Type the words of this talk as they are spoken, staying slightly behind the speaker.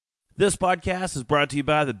This podcast is brought to you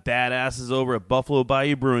by the badasses over at Buffalo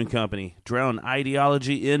Bayou Brewing Company, drown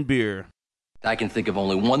ideology in beer. I can think of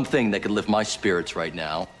only one thing that could lift my spirits right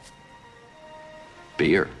now.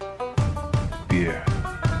 Beer. Beer.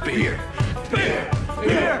 Beer. Beer.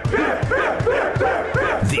 Beer. Beer.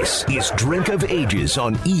 Beer. This is Drink of Ages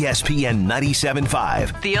on ESPN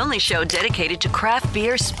 97.5. The only show dedicated to craft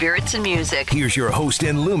beer, spirits, and music. Here's your host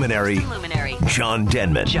and luminary, John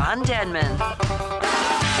Denman. John Denman.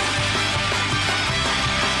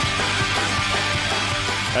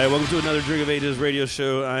 Hi, welcome to another Drink of Ages radio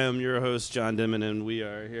show. I am your host, John Denman, and we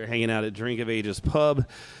are here hanging out at Drink of Ages Pub.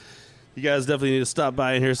 You guys definitely need to stop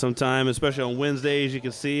by in here sometime, especially on Wednesdays. You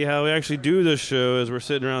can see how we actually do this show as we're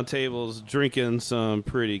sitting around tables drinking some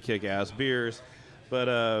pretty kick-ass beers. But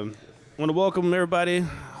I want to welcome everybody.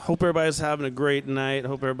 Hope everybody's having a great night.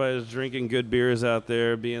 Hope everybody's drinking good beers out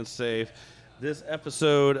there, being safe. This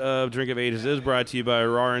episode of Drink of Ages is brought to you by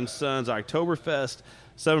Rahr & Sons Oktoberfest.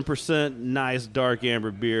 7% nice dark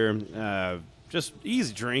amber beer. Just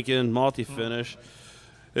easy drinking, malty finish.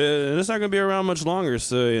 And it's not going to be around much longer,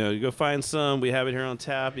 so you go find some. We have it here on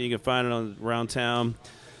tap, and you can find it around town.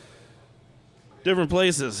 Different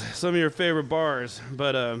places, some of your favorite bars.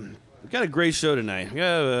 But we've got a great show tonight.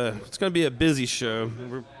 It's going to be a busy show.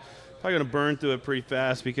 We're probably going to burn through it pretty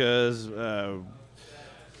fast because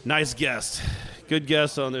nice guest. Good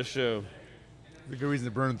guest on this show. It's a good reason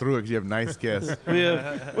to burn through it because you have nice guests.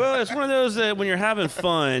 Yeah. Well, it's one of those that when you're having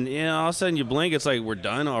fun, all of a sudden you blink, it's like, we're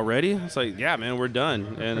done already? It's like, yeah, man, we're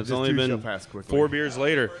done. And it's only been 4 beers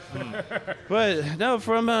later. But, no,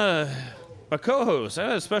 from a co-host. I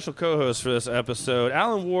had a special co-host for this episode,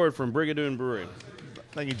 Alan Ward from Brigadoon Brewery.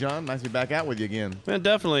 Thank you, John. Nice to be back out with you again. Man,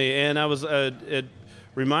 definitely. And I was, it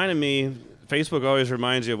reminded me, Facebook always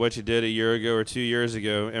reminds you of what you did a year ago or 2 years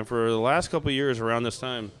ago. And for the last couple of years around this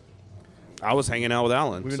time, I was hanging out with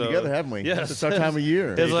Alan. We've been together, haven't we? Yes. It's our time of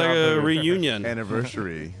year. It's like a reunion.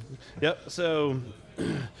 Anniversary. Yep. So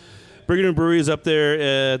Brigadoon Brewery is up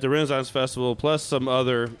there at the Renaissance Festival, plus some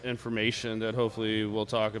other information that hopefully we'll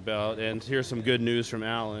talk about. And here's some good news from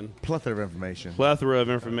Alan. Plethora of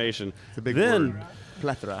information. It's a big word.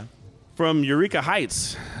 Plethora. From Eureka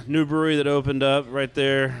Heights, new brewery that opened up right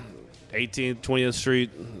there, 18th, 20th Street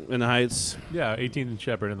in the Heights. Yeah, 18th and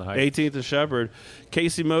Shepherd in the Heights. 18th and Shepherd.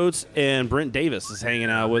 Casey Moats and Brent Davis is hanging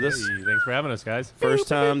out with us. Hey, thanks for having us, guys. First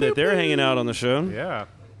time that they're hanging out on the show. Yeah.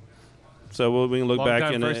 So we can look back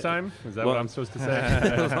time, in first time? Is that what I'm supposed to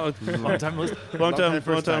say? long time,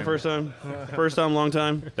 first time. First time, long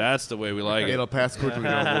time. That's the way we like it. It'll pass quickly,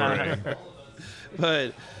 don't worry.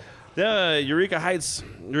 But Eureka Heights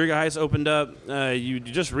opened up. You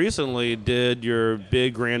just recently did your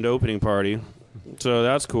big grand opening party, so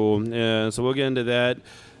that's cool. And so we'll get into that.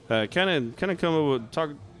 Kind of come up with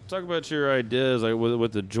talk about your ideas, like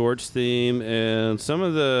with the George theme and some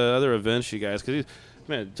of the other events you guys. Because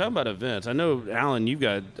man, talking about events, I know Alan, you've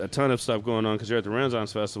got a ton of stuff going on because you're at the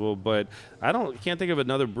Renaissance Festival, but can't think of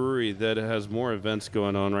another brewery that has more events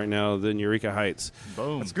going on right now than Eureka Heights.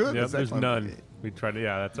 Boom. That's good. Yep, That's there's none. We tried to,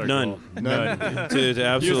 that's our None. goal. None. to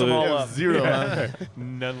absolutely Use them all up. Zero, huh?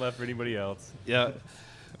 None left for anybody else. Yeah.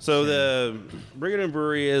 So the Brigadoon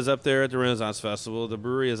Brewery is up there at the Renaissance Festival. The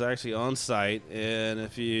brewery is actually on site, and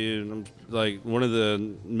if you one of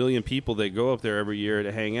the million people that go up there every year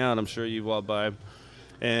to hang out, I'm sure you've walked by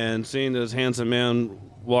and seen this handsome man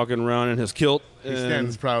walking around in his kilt. He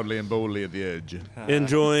stands proudly and boldly at the edge.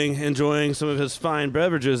 Enjoying some of his fine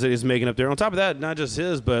beverages that he's making up there. On top of that, not just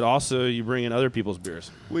his, but also you bring in other people's beers.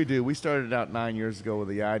 We do. We started out 9 years ago with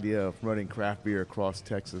the idea of promoting craft beer across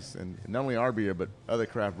Texas, and not only our beer, but other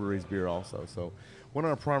craft breweries' beer also. So one of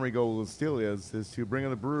our primary goals still is to bring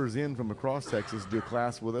other brewers in from across Texas, do a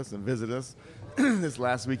class with us and visit us. This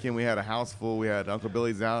last weekend we had a house full. We had Uncle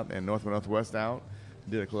Billy's out and North by Northwest out.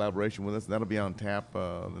 Did a collaboration with us. That'll be on tap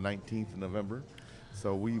the 19th of November.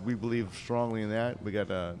 So we believe strongly in that. We got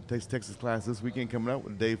a Texas class this weekend coming up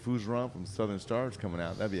with Dave Fougeron from Southern Stars coming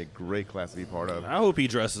out. That'd be a great class to be part of. I hope he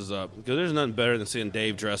dresses up, because there's nothing better than seeing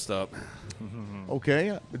Dave dressed up.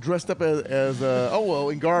 Okay, dressed up as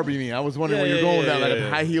in garb, you mean? I was wondering where you're going with that, like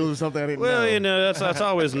high heels or something. I didn't know. That's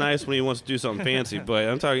always nice when he wants to do something fancy, but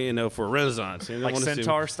I'm talking, for Renaissance. Like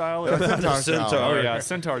Centaur style? Centaur. Oh, yeah,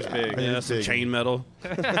 Centaur's big. Yeah, some chainmetal.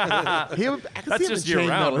 That's just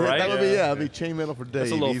year-round, right? That would be, that'd be chainmetal for Dave.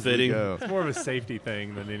 That's a little fitting. It's more of a safety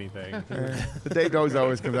thing than anything. Dave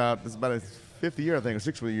always comes out. It's about his fifth year, I think, or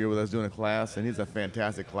sixth year with us doing a class, and he's a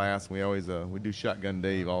fantastic class. We always we do Shotgun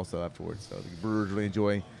Dave also afterwards, so the brewers really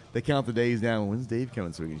enjoy. They count the days down. When's Dave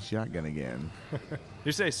coming so we can shotgun again?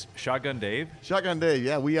 You say Shotgun Dave? Shotgun Dave,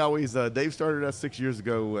 yeah. We always Dave started us 6 years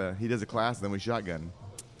ago. He does a class, and then we shotgun.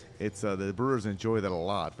 it's the brewers enjoy that a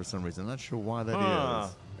lot for some reason. I'm not sure why that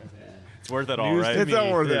is. It's worth it all, right? It's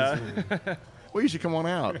not worth it. Well, you should come on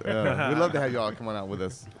out. We'd love to have y'all come on out with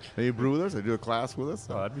us. Maybe brew with us or do a class with us.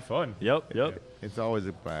 Oh, that'd be fun. Yep. It's always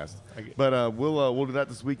a blast. But we'll do that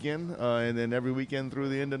this weekend, and then every weekend through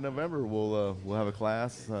the end of November, we'll have a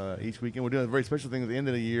class each weekend. We're doing a very special thing at the end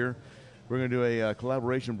of the year. We're going to do a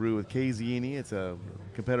collaboration brew with KZNE. It's a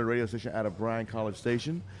competitive radio station out of Bryan College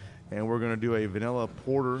Station. And we're going to do a vanilla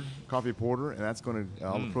porter, coffee porter, and that's going to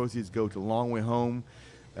all the proceeds go to Long Way Home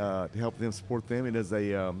to help them support them. It is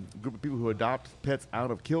a group of people who adopt pets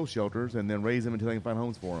out of kill shelters and then raise them until they can find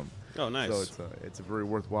homes for them. Oh, nice. So it's a very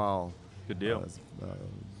worthwhile Good deal.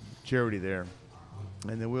 Charity there.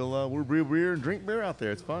 And then we'll brew beer and drink beer out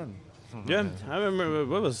there. It's fun. Yeah, I remember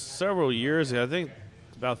what was several years ago. I think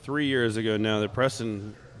about 3 years ago now that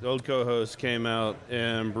Preston, the old co-host, came out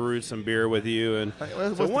and brewed some beer with you. And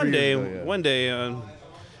so one day,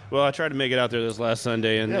 well, I tried to make it out there this last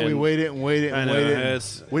Sunday. And we waited. We didn't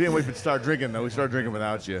wait to start drinking, though. We started drinking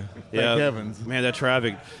without you. Thank heavens. Man, that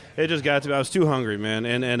traffic. It just got to me. I was too hungry, man.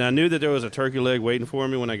 And I knew that there was a turkey leg waiting for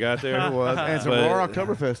me when I got there. It was. And some raw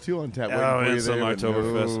Oktoberfest, too, on tap. And some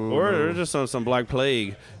Oktoberfest. Or just some Black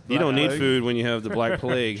Plague. You don't need food when you have the Black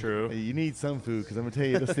Plague. True. You need some food, because I'm going to tell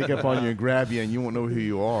you, it'll sneak up on you and grab you, and you won't know who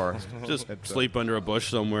you are. Just sleep under a bush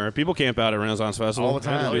somewhere. People camp out at Renaissance Festival. All the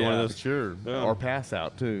time. One of those. Sure. Yeah. Or pass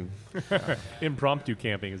out, too. Impromptu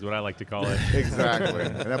camping is what I like to call it. Exactly.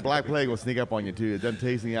 And that Black Plague will sneak up on you, too. It doesn't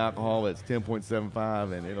taste any alcohol. It's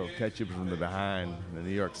 10.75, and it'll catch you from the behind in the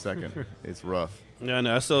New York second. It's rough. Yeah,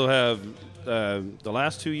 no, I still have the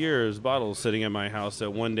last 2 years bottles sitting at my house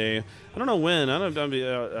that one day, I don't know when,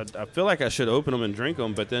 I feel like I should open them and drink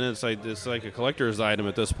them, but then it's like a collector's item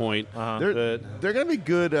at this point. They're going to be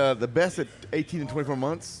good, the best at 18 and 24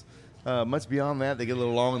 months. Much beyond that, they get a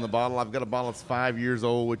little long in the bottle. I've got a bottle that's 5 years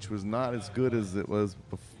old, which was not as good as it was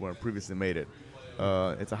before I previously made it.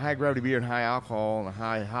 It's a high-gravity beer and high alcohol and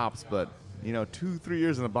high hops, but, 2-3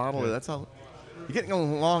 years in a bottle, that's all. You're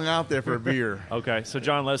getting long out there for a beer. Okay, so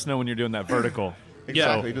John, let us know when you're doing that vertical.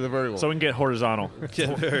 Exactly, do the vertical. So we can get horizontal. I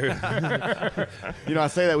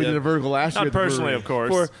say that we did a vertical last year. Not personally, of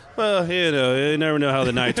course. You never know how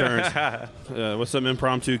the night turns. With some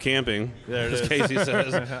impromptu camping, as Casey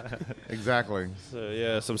says. Exactly.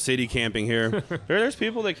 So, some city camping here. There's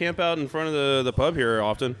people that camp out in front of the pub here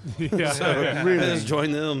often. Yeah. So really? Just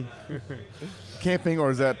join them. Camping, or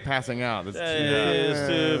is that passing out? It's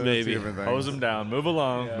maybe. Hose them down. Move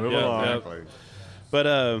along. Move along. Exactly. But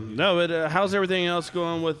how's everything else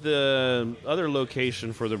going with the other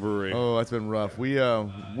location for the brewery? Oh, that's been rough. We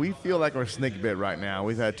feel like we're snake bit right now.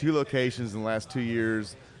 We've had 2 locations in the last 2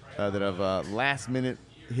 years that have last minute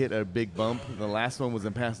hit a big bump. The last one was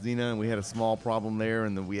in Pasadena, and we had a small problem there.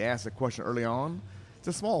 And then we asked a question early on. It's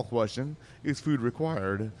a small question: is food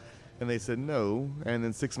required? And they said no. And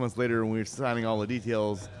then 6 months later, when we were signing all the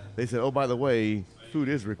details, they said, oh, by the way, food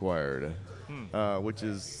is required. Which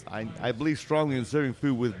is, I believe strongly in serving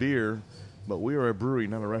food with beer, but we are a brewery,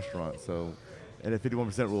 not a restaurant. So, at a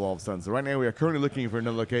 51% rule all of a sudden. So right now we are currently looking for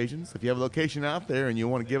another location. So if you have a location out there and you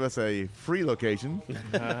want to give us a free location,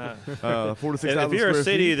 4,000 to 6,000 if you're a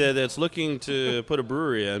city feet. that's looking to put a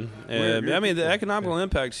brewery in, the economical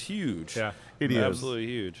impact's huge. Yeah. It is. Absolutely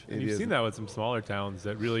huge. And you've seen that with some smaller towns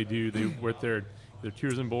that really do. They work their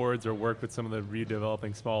tourism boards or work with some of the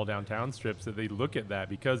redeveloping small downtown strips, that they look at that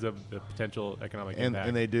because of the potential economic impact.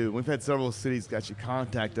 And they do. We've had several cities actually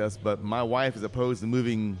contact us, but my wife is opposed to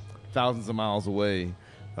moving thousands of miles away.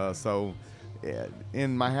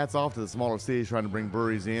 And my hat's off to the smaller cities trying to bring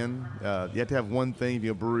breweries in. You have to have one thing if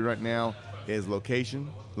you're a brewery right now is location.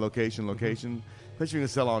 Especially if you're going to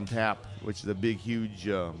sell on tap, which is a big, huge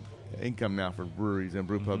income now for breweries and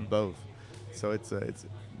brew pubs both. So it's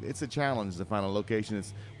a challenge to find a location.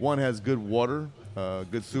 One has good water,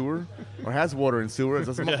 good sewer, or has water and sewer.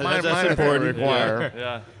 That's important. Require.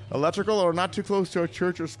 Yeah. Electrical, or not too close to a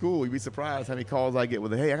church or school. You'd be surprised how many calls I get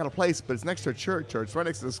with, hey, I got a place, but it's next to a church, or it's right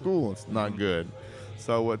next to the school. It's not good.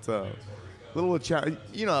 So it's a little challenge.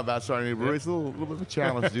 You know about starting a brewery. It's a little bit of a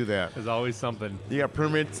challenge to do that. There's always something. You got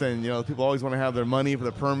permits, and people always want to have their money for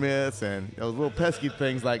the permits, and those little pesky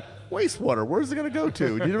things like wastewater. Where's it going to go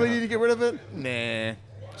to? Do you really need to get rid of it? Nah.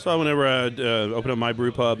 So whenever I open up my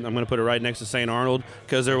brew pub, I'm going to put it right next to St. Arnold,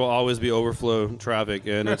 because there will always be overflow traffic,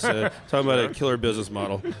 and it's talking about a killer business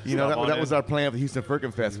model. That was our plan with the Houston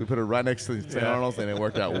Firkin Fest. We put it right next to St. Arnold's, and it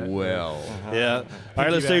worked out well. Yeah. All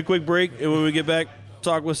right, let's take a quick break, and when we get back,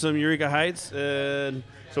 talk with some Eureka Heights and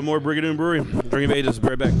some more Brigadoon Brewery. Drink of Ages. Be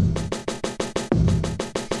right back.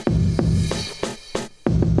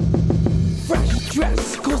 Fresh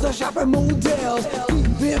dress, cause I shop at Modell's.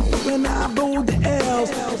 been fucking I booed the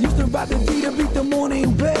L's. Used to ride the D to beat the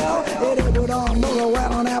morning bell. It would all motor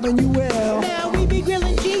out on Avenue L. Now we be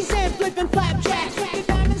grilling cheese and flipping flapjacks. With the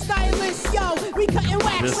diamond stylists, yo, we cutting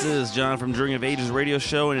wax. This is John from Drink of Ages radio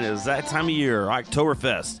show, and it is that time of year,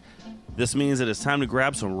 Oktoberfest. This means that it's time to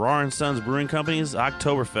grab some Rahr & Sons Brewing Company's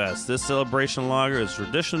Oktoberfest. This celebration lager is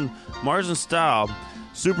tradition Marzen style,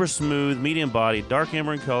 super smooth, medium body, dark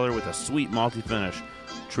amber in color with a sweet malty finish.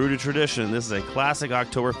 True to tradition, this is a classic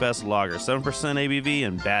Oktoberfest lager, 7% ABV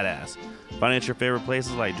and badass. Find it at your favorite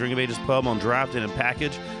places like Drink of Ages Pub on draft and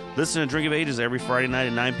package. Listen to Drink of Ages every Friday night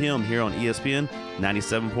at 9 p.m. here on ESPN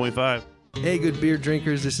 97.5. Hey, good beer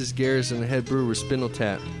drinkers, this is Garrison, the head brewer with Spindle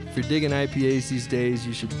Tap. If you're digging IPAs these days,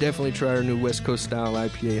 you should definitely try our new West Coast style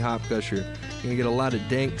IPA, Hop Gusher. You're going to get a lot of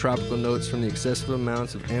dank tropical notes from the excessive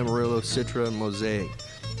amounts of Amarillo, Citra, and Mosaic.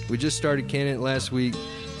 We just started canning it last week,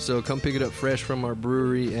 so come pick it up fresh from our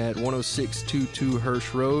brewery at 10622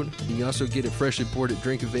 Hirsch Road. You can also get it freshly poured at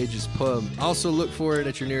Drink of Ages Pub. Also look for it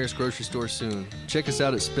at your nearest grocery store soon. Check us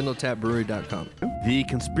out at spindletapbrewery.com. The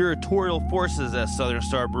conspiratorial forces at Southern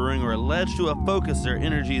Star Brewing are alleged to have focused their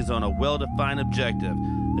energies on a well-defined objective,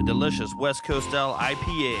 the delicious West Coast style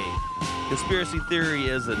IPA. Conspiracy Theory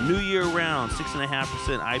is a new year-round 6.5%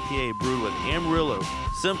 IPA brewed with Amarillo,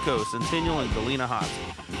 Simcoe, Centennial, and Galena hops.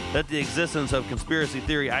 Let the existence of Conspiracy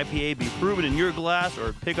Theory IPA be proven in your glass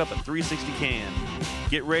or pick up a 360 can.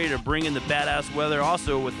 Get ready to bring in the badass weather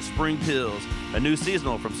also with the Spring Pills, a new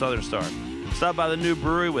seasonal from Southern Star. Stop by the new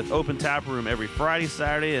brewery with open tap room every Friday,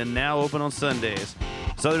 Saturday, and now open on Sundays.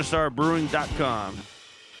 SouthernStarBrewing.com.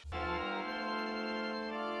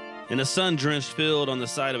 In a sun-drenched field on the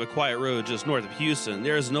side of a quiet road just north of Houston,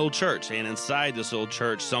 there is an old church, and inside this old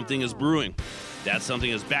church, something is brewing. That something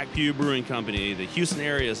is Back Pew Brewing Company, the Houston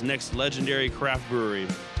area's next legendary craft brewery.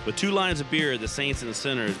 With 2 lines of beer, the Saints and the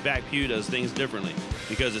Sinners, Back Pew does things differently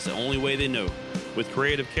because it's the only way they know. With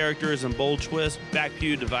creative characters and bold twists, Back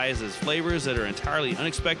Pew devises flavors that are entirely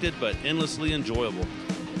unexpected but endlessly enjoyable.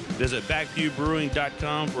 Visit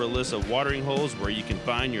BackPewBrewing.com for a list of watering holes where you can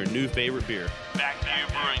find your new favorite beer. Back Pew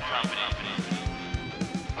Brewing Company.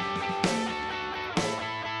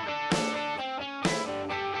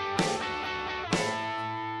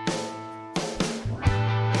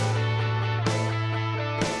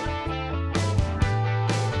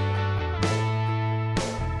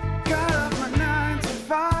 Got off my 9 to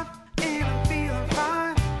 5 and I'm feeling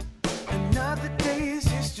fine. Another day is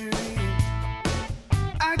history.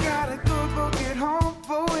 I got a good book at home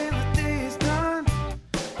for when the day is done.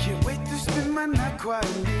 Can't wait to spend my night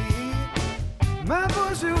quietly. My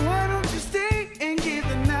boy said, why don't you stay and give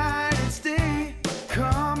the night and stay?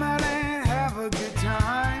 Come out and have a good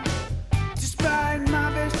time. Despite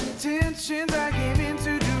my best intentions, I gave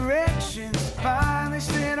into directions. Finally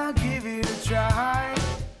said I'll give it a try.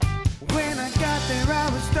 When I got there, I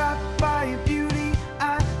was stopped by a beauty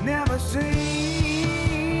I'd never seen.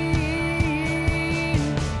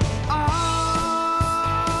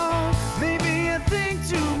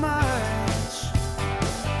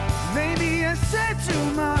 Said too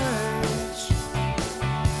much.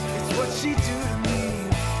 It's what she do to me.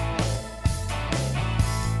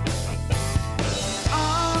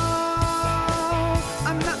 Oh,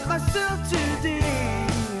 I'm not myself today.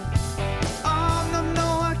 Oh, no,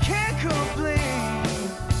 I can't complain.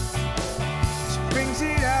 She brings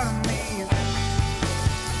it out of me.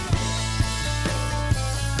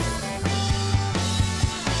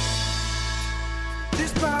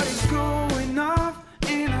 This body's going off.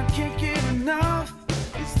 And I can't get enough.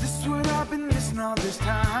 Is this what I've been missing all this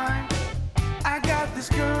time? I got this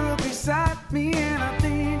girl beside me and I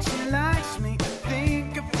think she likes me. I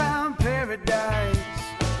think I found paradise.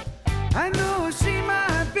 I know she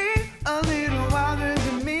might be a little wilder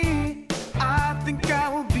than me. I think I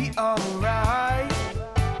will be alright.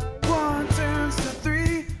 1 turns to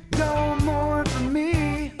 3, no more for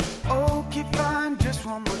me. Okay, fine, just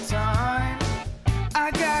one more time.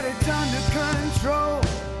 I got it under control.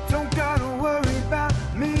 Don't gotta worry about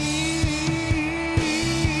me.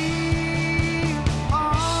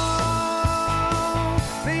 Oh,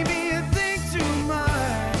 maybe I think too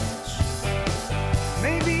much.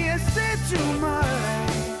 Maybe I said too much.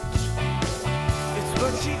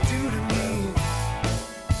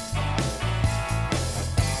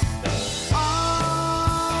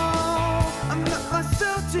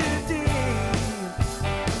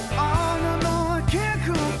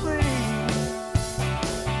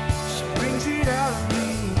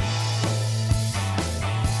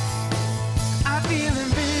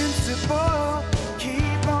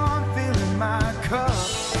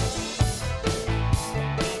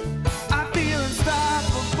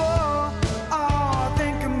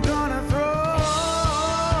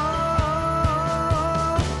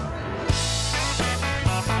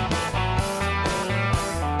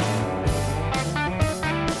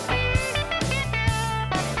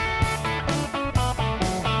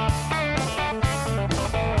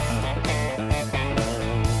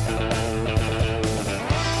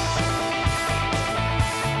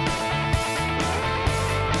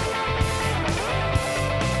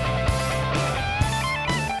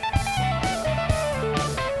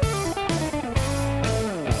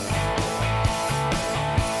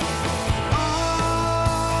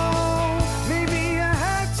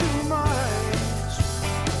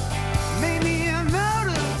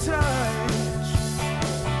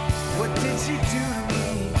 does she do to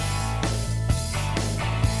me?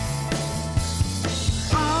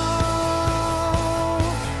 Oh,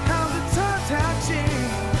 how the times have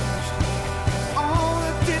changed. All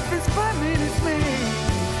the difference 5 minutes made.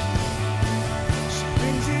 She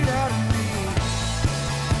brings it out of me.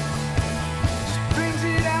 She brings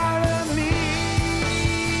it out of me.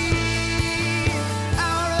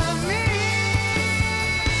 Out of me.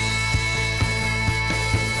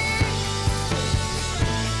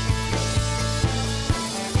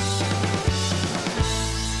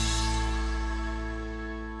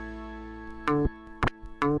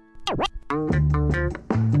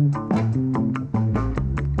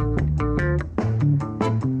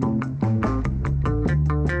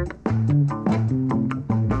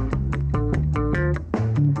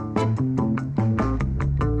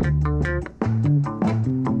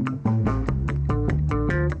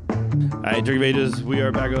 All right, Drink of Ages, we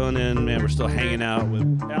are back on, and man, we're still hanging out with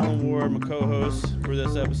Alan Ward, my co-host for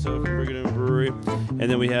this episode from Brigham Brewery, and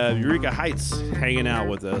then we have Eureka Heights hanging out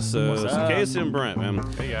with us. So, Casey and Brent, man.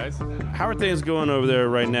 Hey guys. How are things going over there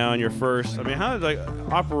right now in your first? I mean, how like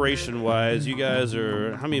operation-wise, you guys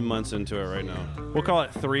are how many months into it right now? We'll call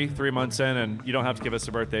it 3 months in, and you don't have to give us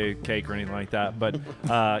a birthday cake or anything like that. But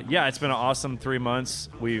yeah, it's been an awesome 3 months.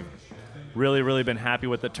 We've really been happy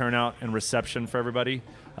with the turnout and reception for everybody.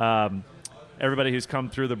 Everybody who's come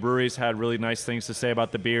through the breweries had really nice things to say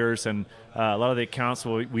about the beers, and a lot of the accounts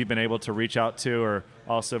we've been able to reach out to are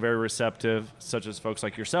also very receptive, such as folks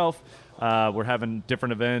like yourself. We're having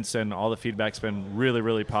different events, and all the feedback's been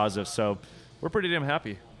really positive. So we're pretty damn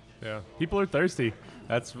happy. Yeah, people are thirsty.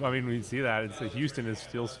 We see that. Houston is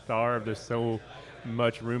still starved. There's so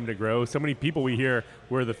much room to grow. So many people we hear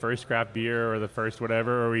we're the first craft beer or the first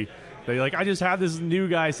whatever, or they're like, I just had this new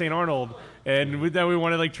guy, St. Arnold, and then we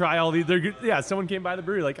want to like try all these. Someone came by the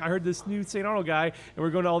brewery, like I heard this new St. Arnold guy, and we're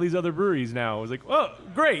going to all these other breweries now. I was like, oh,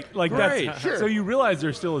 great, like that's sure. So you realize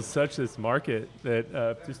there still is such this market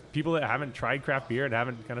that just people that haven't tried craft beer and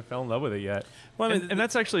haven't kind of fell in love with it yet. Well, and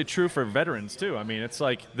that's actually true for veterans too. I mean, it's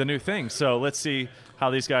like the new thing. So let's see how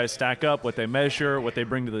these guys stack up, what they measure, what they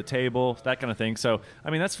bring to the table, that kind of thing. So, I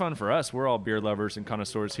mean, that's fun for us. We're all beer lovers and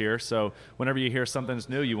connoisseurs here. So whenever you hear something's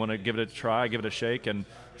new, you want to give it a try, give it a shake. And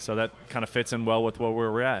so that kind of fits in well with where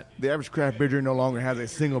we're at. The average craft beer drinker no longer has a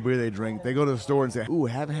single beer they drink. They go to the store and say, ooh,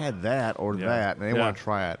 I haven't had that or that, and they want to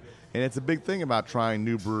try it. And it's a big thing about trying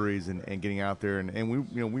new breweries and getting out there. And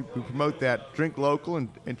we promote that, drink local and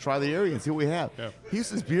try the area and see what we have. Yeah.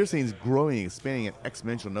 Houston's beer scene is growing, expanding at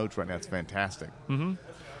exponential notes right now. It's fantastic. Mm-hmm.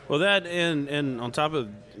 Well, that and on top of,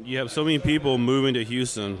 you have so many people moving to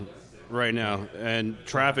Houston right now, and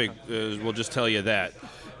traffic will just tell you that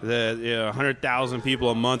 100,000 people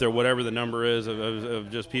a month or whatever the number is of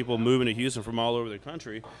just people moving to Houston from all over the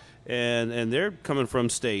country, and they're coming from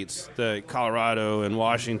states that Colorado and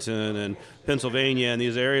Washington and Pennsylvania and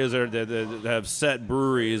these areas that have set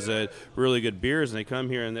breweries that really good beers, and they come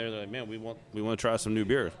here and they're like, man, we want to try some new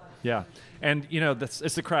beers. Yeah, and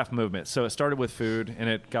it's the craft movement. So it started with food, and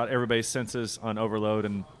it got everybody's senses on overload,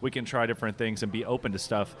 and we can try different things and be open to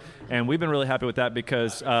stuff. And we've been really happy with that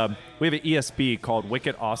because we have an ESB called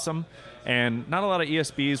Wicked Awesome, and not a lot of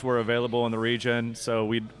ESBs were available in the region, so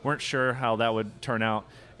we weren't sure how that would turn out.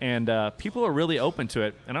 And people are really open to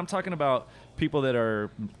it, and I'm talking about people that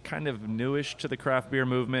are kind of newish to the craft beer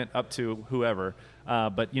movement up to whoever.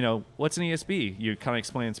 But, what's an ESB? You kind of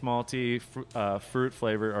explain small tea, fruit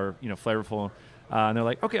flavor, or, flavorful. And they're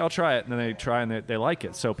like, okay, I'll try it. And then they try and they like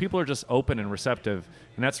it. So people are just open and receptive.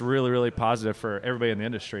 And that's really, really positive for everybody in the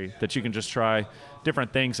industry, that you can just try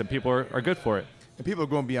different things and people are good for it. And people are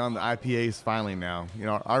going beyond the IPAs finally now.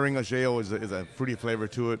 Our English ale is a fruity flavor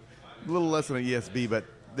to it, a little less than an ESB, but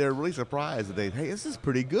they're really surprised that hey, this is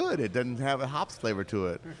pretty good. It doesn't have a hops flavor to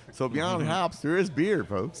it. So beyond hops, there is beer,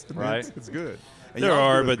 folks. Right. It's good. And there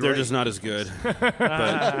are, but they're just not as good. But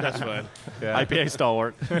that's fine. Yeah. IPA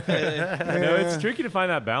stalwart. It's tricky to find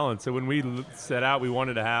that balance. So when we set out, we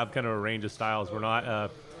wanted to have kind of a range of styles. We're not a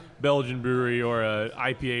Belgian brewery or a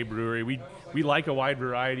IPA brewery. We like a wide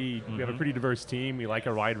variety. We have a pretty diverse team. We like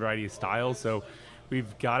a wide variety of styles. So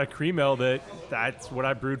we've got a cream ale that's what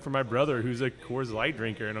I brewed for my brother, who's a Coors Light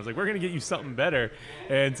drinker. And I was like, we're going to get you something better.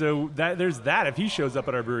 And so there's that. If he shows up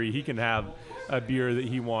at our brewery, he can have a beer that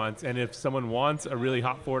he wants. And if someone wants a really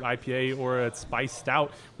hop forward IPA or a spice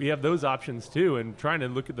stout, we have those options too. And trying to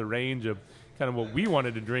look at the range of kind of what we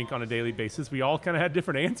wanted to drink on a daily basis, we all kind of had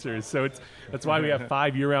different answers. So that's why we have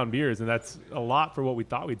 5 year-round beers, and that's a lot for what we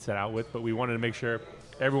thought we'd set out with. But we wanted to make sure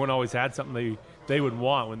everyone always had something they would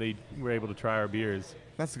want when they were able to try our beers.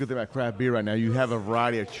 That's the good thing about craft beer right now. You have a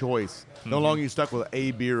variety of choice. No longer you're stuck with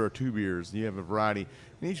a beer or 2 beers. You have a variety.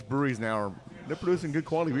 And each breweries now they're producing good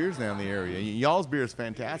quality beers now in the area. Y'all's beer is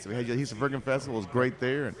fantastic. We had your Houston Friggin' Festival is great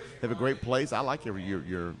there, and they have a great place. I like your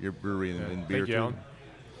brewery and beer too.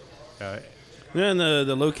 Then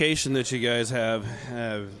the location that you guys have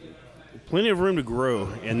plenty of room to grow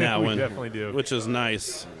in that we one. Definitely do, which is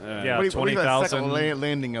nice. Yeah, what do you 20,000 second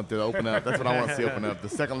landing up there to open up. That's what I want to see open up. The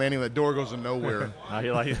second landing, that door goes to nowhere.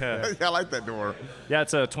 You like that? I like that door. Yeah,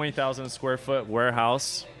 it's a 20,000 square foot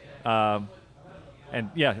warehouse. And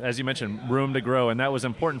yeah, as you mentioned, room to grow, and that was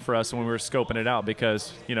important for us when we were scoping it out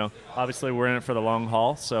because, obviously we're in it for the long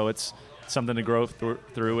haul, so it's something to grow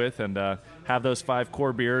through with and have those 5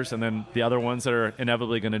 core beers and then the other ones that are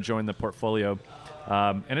inevitably going to join the portfolio.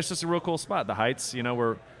 And it's just a real cool spot. The Heights,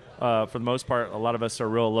 we're for the most part, a lot of us are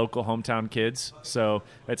real local hometown kids, so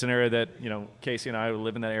it's an area that Casey and I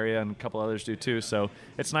live in that area, and a couple others do too. So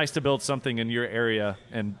it's nice to build something in your area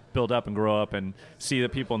and build up and grow up and see the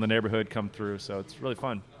people in the neighborhood come through. So it's really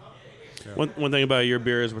fun. Yeah. One thing about your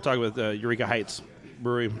beer is we're talking with Eureka Heights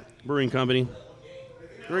Brewing Company.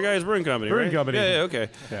 Eureka Heights Brewing Company, Brewing right? Company. Yeah, okay.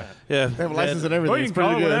 Yeah. They have a license and everything. Well, you can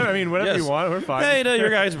call it whatever. I mean, whatever you want. We're fine. Hey,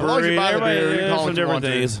 Eureka Heights Brewery. Everybody has some different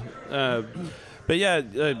things. But yeah,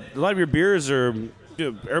 a lot of your beers are.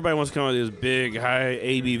 Everybody wants to come out with these big, high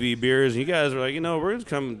ABV beers, and you guys are like, we're going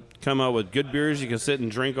to come out with good beers you can sit and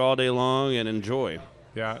drink all day long and enjoy.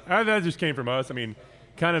 Yeah, that just came from us. I mean,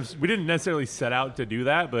 we didn't necessarily set out to do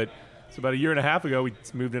that, but so about a year and a half ago, we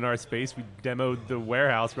moved in our space. We demoed the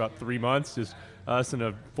warehouse for about 3 months, just us and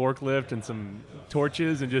a forklift and some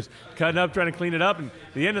torches and just cutting up, trying to clean it up. And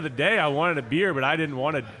at the end of the day, I wanted a beer, but I didn't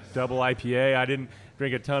want a double IPA. I didn't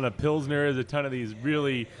drink a ton of Pilsners, a ton of these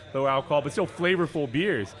really low alcohol, but still flavorful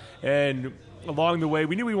beers. And along the way,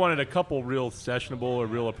 we knew we wanted a couple real sessionable or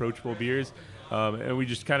real approachable beers. And we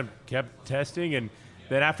just kind of kept testing. And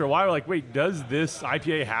then after a while, we're like, wait, does this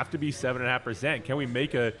IPA have to be 7.5%? Can we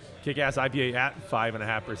make a kick-ass IPA at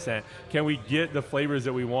 5.5%? Can we get the flavors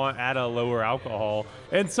that we want at a lower alcohol?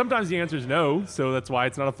 And sometimes the answer is no, so that's why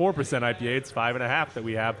it's not a 4% IPA, it's 5.5% that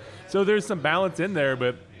we have. So there's some balance in there,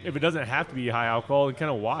 but if it doesn't have to be high alcohol, then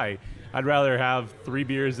kind of why? I'd rather have 3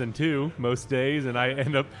 beers than 2 most days, and I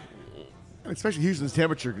end up... Especially Houston's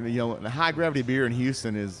temperature, the high gravity beer in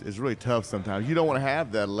Houston is really tough sometimes. You don't want to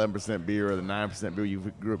have that 11% beer or the 9% beer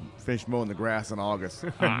you finished mowing the grass in August.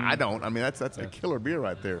 I don't. I mean, that's a killer beer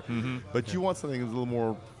right there. Mm-hmm. But you want something that's a little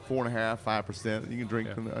more 4.5%, 5% you can drink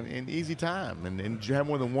in easy time and have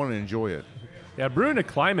more than one and enjoy it. Yeah, brewing a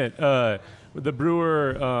climate. The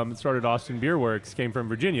brewer started Austin Beer Works, came from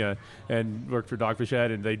Virginia and worked for Dogfish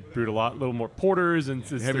Head, and they brewed a little more porters, and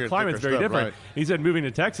the climate's very different. Right. He said moving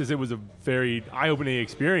to Texas, it was a very eye-opening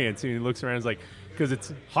experience. And he looks around and is like, because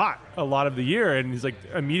it's hot a lot of the year, and he's like,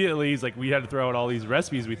 we had to throw out all these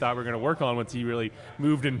recipes we thought we were going to work on once he really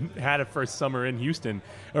moved and had a first summer in Houston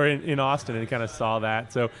or in Austin, and kind of saw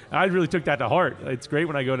that. So I really took that to heart. It's great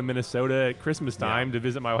when I go to Minnesota at Christmas time to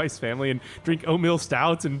visit my wife's family and drink oatmeal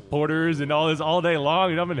stouts and porters and all this all day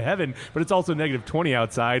long, and I'm in heaven. But it's also -20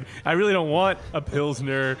 outside. I really don't want a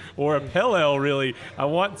Pilsner or a Pale Ale, really. I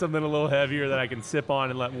want something a little heavier that I can sip on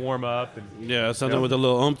and let warm up. And, something with a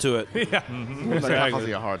little oomph to it. Yeah. Mm-hmm.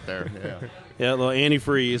 Exactly. Heart there. Yeah, a little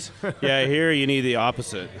antifreeze. Yeah, here you need the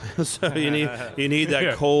opposite. So you need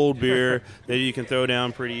that cold beer that you can throw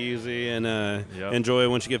down pretty easy and enjoy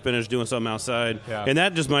once you get finished doing something outside. Yeah. And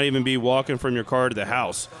that just might even be walking from your car to the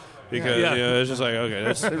house. Because it's just like, okay,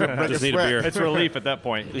 I just need a beer. It's relief at that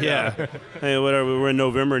point. Yeah. Hey, whatever. We're in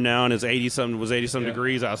November now, and it's 80-some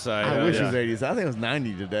degrees outside. I wish it was 80s. I think it was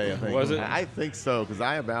 90 today. I think. Was it? I think so, because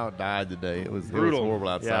I about died today. It was brutal. It was horrible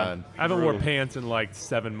outside. Yeah. I haven't worn pants in like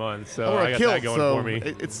 7 months, so I got kilt, that going for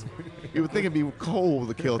me. You would think it'd be cold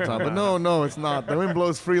with the kilt time, but no, it's not. The wind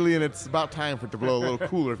blows freely, and it's about time for it to blow a little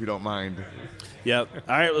cooler, if you don't mind. Yep.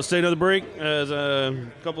 All right, let's take another break. As a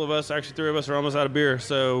couple of us, actually 3 of us, are almost out of beer.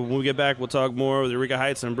 So when we get back, we'll talk more with Eureka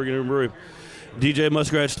Heights and Brigham Young Brewery. DJ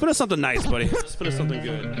Muskrat, spit us something nice, buddy. Spit us something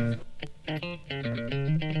good.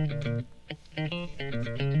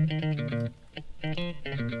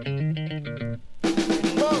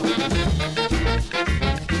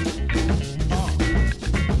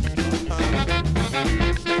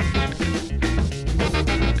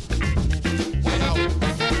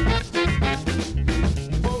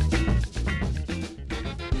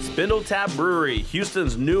 Spindle Tap Brewery,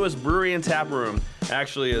 Houston's newest brewery and tap room.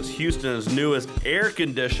 Actually, it's Houston's newest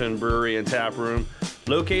air-conditioned brewery and tap room.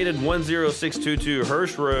 Located 10622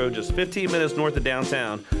 Hirsch Road, just 15 minutes north of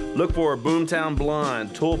downtown. Look for Boomtown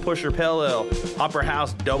Blonde, Tool Pusher Pale Ale, Hopper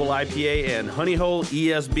House Double IPA, and Honey Hole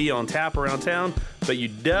ESB on tap around town. But you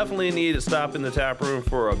definitely need to stop in the tap room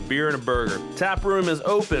for a beer and a burger. Tap room is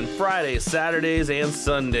open Fridays, Saturdays, and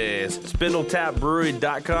Sundays.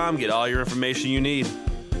 SpindleTapBrewery.com. Get all your information you need.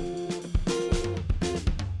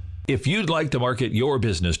 If you'd like to market your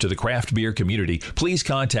business to the craft beer community, please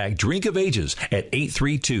contact Drink of Ages at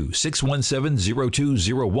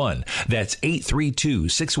 832-617-0201. That's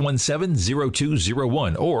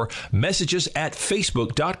 832-617-0201, or message us at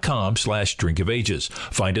facebook.com/drinkofages.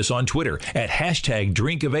 Find us on Twitter at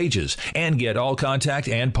 #DrinkOfAges, and get all contact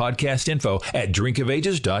and podcast info at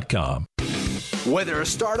drinkofages.com. Whether a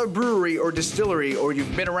startup brewery or distillery, or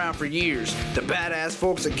you've been around for years, the badass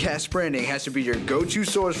folks at Cash Branding has to be your go-to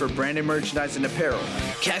source for branded merchandise and apparel.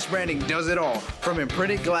 Cash Branding does it all, from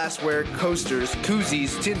imprinted glassware, coasters,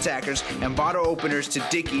 koozies, tin tackers, and bottle openers to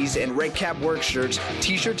Dickies and red cap work shirts,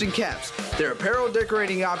 t-shirts, and caps. Their apparel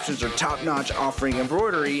decorating options are top-notch, offering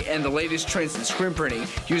embroidery and the latest trends in screen printing,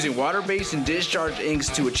 using water-based and discharge inks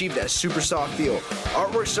to achieve that super soft feel.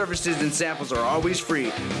 Artwork services and samples are always free.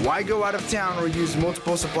 Why go out of town or use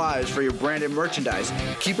multiple suppliers for your branded merchandise?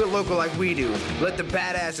 Keep it local like we do. Let the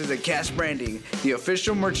badasses at Cash Branding, the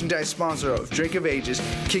official merchandise sponsor of Drink of Ages,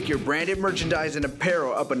 kick your branded merchandise and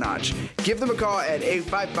apparel up a notch. Give them a call at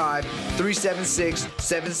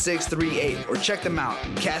 855-376-7638 or check them out,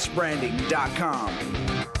 cashbranding.com.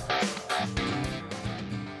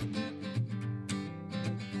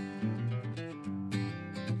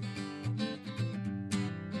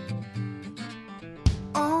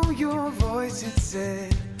 Oh, your voice, it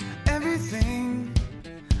said everything.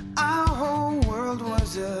 Our whole world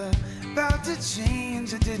was about to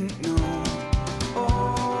change. I didn't know.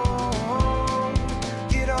 Oh,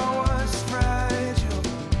 it all was fragile.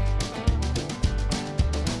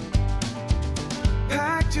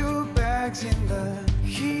 Packed your bags in the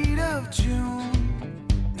heat of June.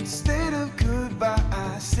 Instead of goodbye,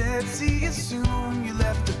 I said see you soon. You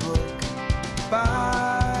left a book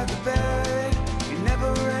by the bed. You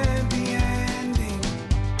never read the ending.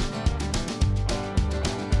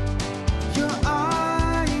 Your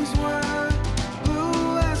eyes were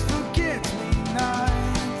blue as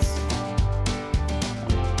forget-me-nots.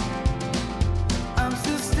 I'm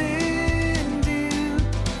still standing,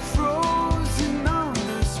 frozen on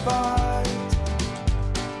the spot.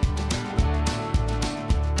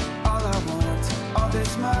 All I want, all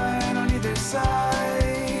that's mine on either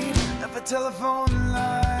side of a telephone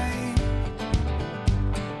line.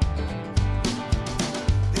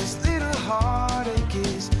 This little heartache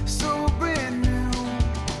is so brand new.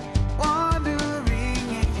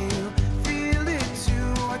 Wondering if you feel it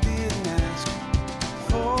too. I didn't ask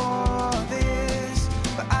for this,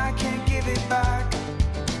 but I can't give it back.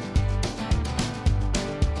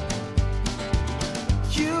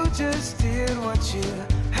 You just did what you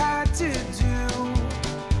had to do.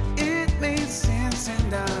 It made sense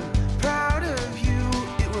and I'm proud of you.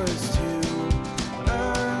 It was too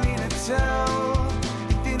early to tell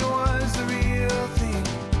if it was the real thing.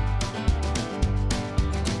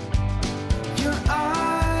 Your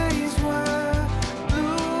eyes were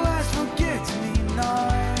blue as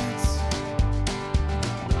forget-me-nots.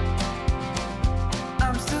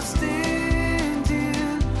 I'm still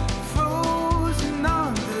standing, frozen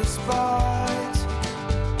on the spot.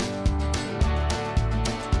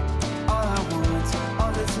 All I want,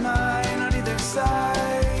 all that's mine on either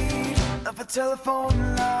side of a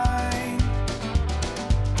telephone line.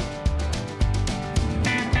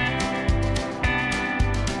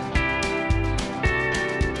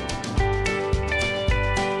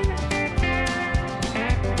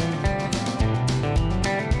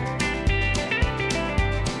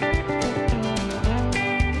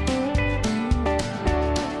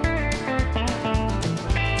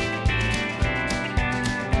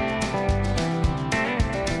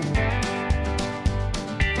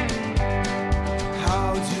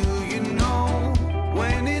 How do you know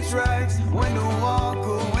when it's right, when to walk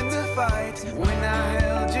or when to fight? When I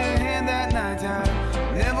held your hand that night, I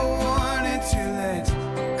never wanted to let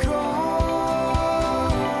go.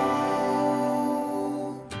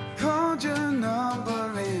 Called your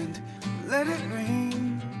number and let it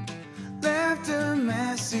ring. Left a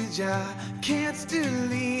message I can't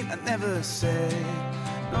delete. I never said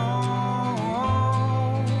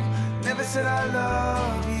no. Never said I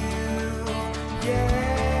love you.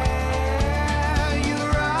 Yeah,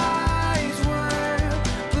 your eyes were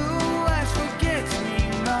blue as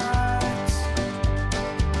forget-me-nots.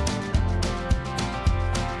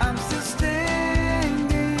 I'm still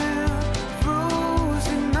standing, frozen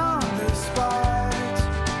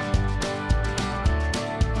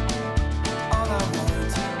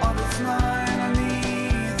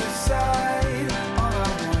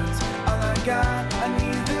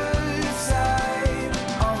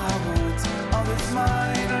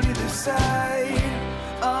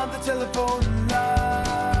for life.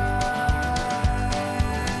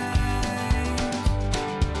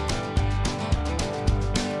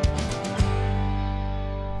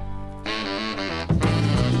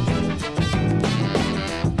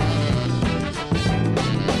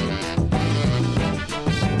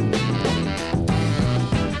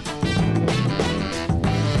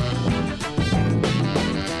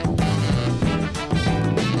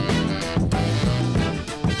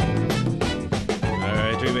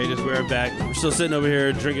 We're back. We're still sitting over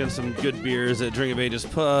here drinking some good beers at Drink of Ages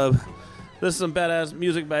Pub. This is some badass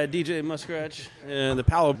music by DJ Muskrat and the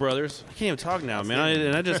Powell Brothers. I can't even talk now,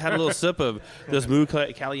 man. I just had a little sip of this Mu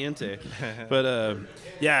Caliente. But,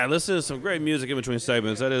 yeah, listen to some great music in between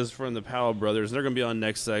segments. That is from the Powell Brothers. They're going to be on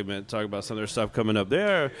next segment, talk about some of their stuff coming up.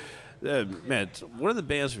 They're, man, one of the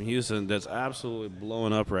bands from Houston that's absolutely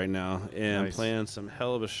blowing up right now and playing some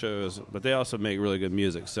hell of a shows. But they also make really good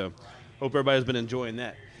music. So hope everybody's been enjoying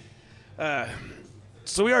that.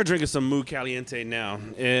 So we are drinking some Mu Caliente now,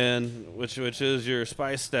 and which is your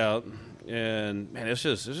spice stout, and man, it's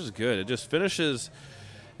just good. It just finishes.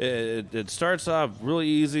 It starts off really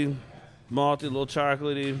easy, malty, a little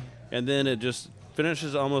chocolatey, and then it just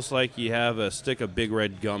finishes almost like you have a stick of Big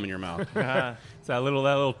Red gum in your mouth. It's that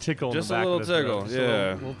little tickle. Just in the back a little of the throat. tickle,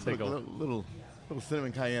 yeah. Little tickle. Little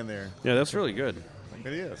cinnamon cayenne there. Yeah, that's really good.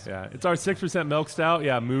 It is. Yeah, it's our 6% milk stout.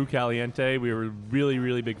 Yeah, Mu Caliente. We were really,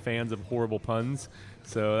 really big fans of horrible puns.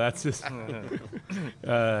 So that's just. And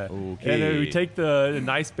then we take the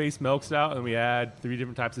nice base milk stout and we add 3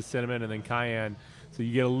 different types of cinnamon and then cayenne. So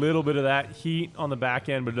you get a little bit of that heat on the back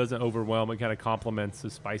end, but it doesn't overwhelm. It kind of complements the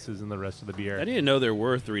spices and the rest of the beer. I didn't know there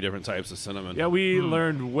were 3 different types of cinnamon. Yeah, we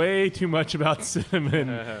learned way too much about cinnamon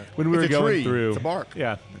when we were going through. It's a bark.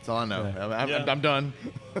 Yeah. That's all I know. I'm done.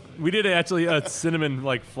 We did actually a cinnamon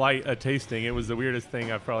flight tasting. It was the weirdest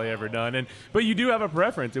thing I've probably ever done. But you do have a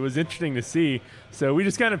preference. It was interesting to see. So we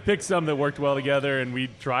just kind of picked some that worked well together, and we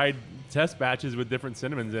tried test batches with different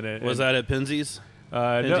cinnamons in it. Was that at Pinsy's?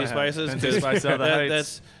 Pinzy Spices? Pinzy Spice out of the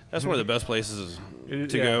Heights. That's one of the best places to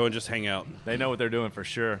go and just hang out. They know what they're doing for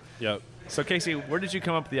sure. Yep. So, Casey, where did you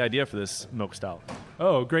come up with the idea for this milk stout?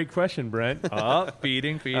 Oh, great question, Brent.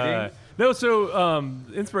 Feeding.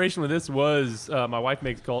 Inspiration with this was my wife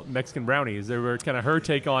makes called Mexican brownies. They were kind of her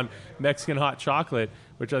take on Mexican hot chocolate,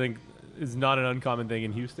 which I think is not an uncommon thing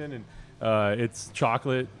in Houston. And it's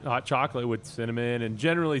hot chocolate with cinnamon and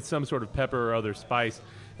generally some sort of pepper or other spice.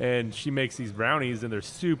 And she makes these brownies, and they're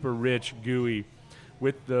super rich, gooey,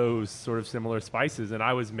 with those sort of similar spices. And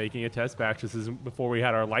I was making a test batch. This is before we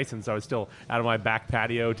had our license. I was still out of my back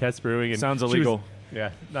patio test brewing. And sounds illegal. Yeah,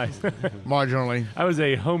 nice. Marginally. I was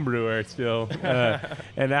a home brewer still.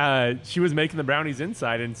 And she was making the brownies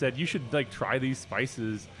inside and said, you should try these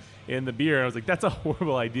spices in the beer. I was like, that's a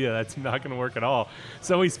horrible idea. That's not going to work at all.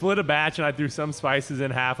 So we split a batch, and I threw some spices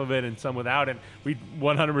in, half of it, and some without. And we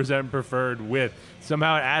 100% preferred with.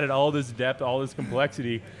 Somehow it added all this depth, all this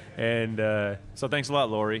complexity. And so thanks a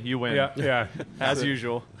lot, Lori. You win. Yeah. As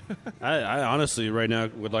usual. I honestly right now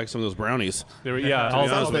would like some of those brownies.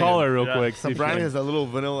 I'll call her real quick. Some brownies, a little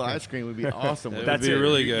vanilla ice cream would be awesome. That would be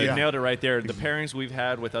really good. You nailed it right there. The pairings we've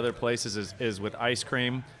had with other places is with ice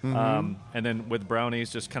cream, and then with brownies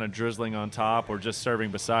just kind of drizzling on top or just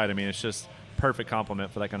serving beside. I mean, it's just perfect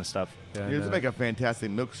complement for that kind of stuff. You make a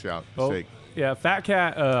fantastic milk shake. Yeah, Fat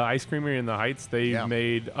Cat Ice Creamery in the Heights, they've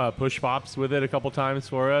made push pops with it a couple times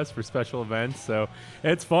for us for special events. So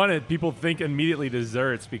it's fun. People think immediately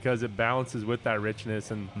desserts because it balances with that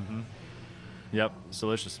richness. And Yep, it's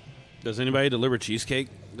delicious. Does anybody deliver cheesecake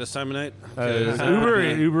this time of night?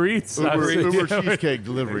 Uber Eats. Uber cheesecake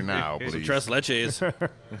delivery now, please. Some tres leches.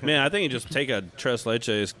 Man, I think you just take a tres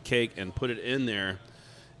leches cake and put it in there.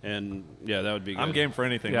 And, yeah, that would be good. I'm game for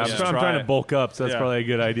anything. Yeah, I'm trying to bulk up, so that's probably a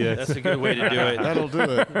good idea. That's a good way to do it. That'll do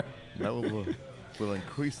it. That will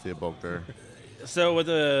increase the bulk there. So with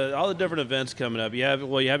all the different events coming up, you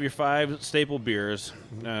have your 5 staple beers.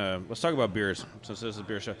 Let's talk about beers since this is a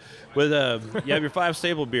beer show. With you have your 5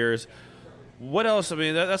 staple beers. What else? I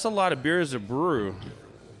mean, that's a lot of beers to brew.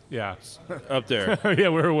 Yeah, up there. Yeah,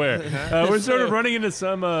 we're aware. We're sort of running into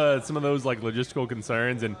some of those logistical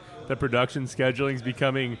concerns, and the production scheduling is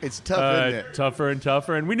becoming tough, isn't it? Tougher and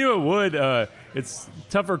tougher. And we knew it would. It's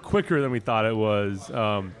tougher quicker than we thought it was.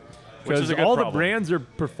 Because all the brands are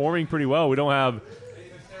performing pretty well. We don't have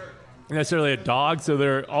necessarily a dog, so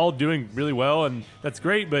they're all doing really well, and that's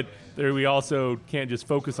great. But we also can't just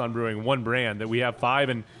focus on brewing one brand. That we have 5,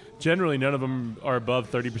 and generally none of them are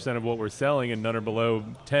above 30% of what we're selling, and none are below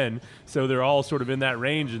 10. So they're all sort of in that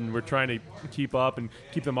range, and we're trying to keep up and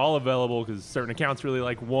keep them all available because certain accounts really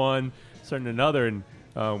like one, certain another, and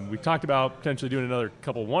We talked about potentially doing another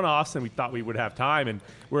couple one-offs, and we thought we would have time, and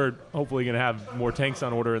we're hopefully going to have more tanks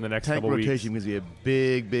on order in the next couple weeks. Tank rotation is going to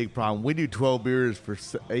be a big problem. We do 12 beers for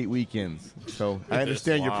 8 weekends, so I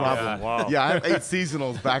understand your problem. Wow. Yeah, I have 8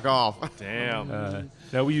 seasonals. Back off. Damn.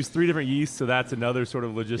 Now, we use 3 different yeasts, so that's another sort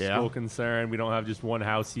of logistical concern. We don't have just one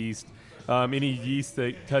house yeast. Any yeast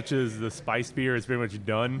that touches the spiced beer is pretty much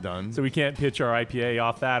done. So we can't pitch our IPA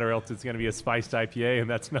off that, or else it's going to be a spiced IPA, and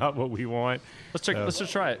that's not what we want. Let's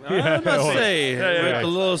just try it. I was about to say, with a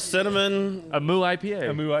little cinnamon. A Moo IPA.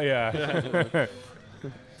 A Moo, yeah.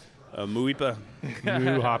 A Mooipa.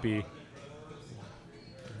 Moo hoppy.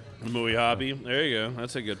 Mooey hoppy. There you go.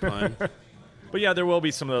 That's a good pun. But yeah, there will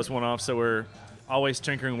be some of those one-offs that we're always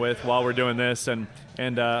tinkering with while we're doing this. And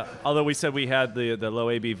although we said we had the low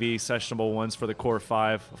ABV sessionable ones for the core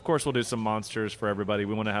 5, of course we'll do some monsters for everybody.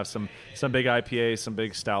 We want to have some big IPAs, some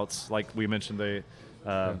big stouts. Like we mentioned,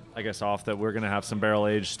 I guess off that we're going to have some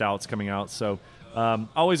barrel-aged stouts coming out. So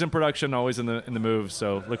always in production, always in the move.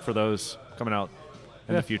 So look for those coming out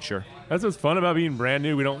in the future. That's what's fun about being brand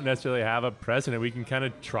new. We don't necessarily have a precedent. We can kind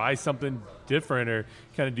of try something different or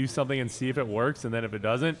kind of do something and see if it works. And then if it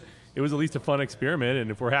doesn't, it was at least a fun experiment.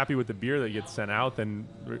 And if we're happy with the beer that gets sent out, then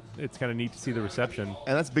it's kind of neat to see the reception.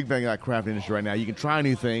 And that's a big thing about craft industry right now. You can try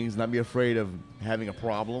new things, not be afraid of having a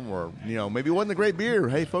problem, or maybe it wasn't a great beer.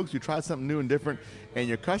 Hey, folks, you tried something new and different, and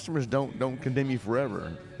your customers don't condemn you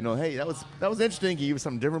forever. Hey, that was interesting. Can you give us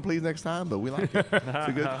something different, please, next time? But we like it. So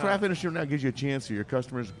the craft industry now gives you a chance for your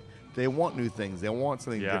customers. They want new things. They want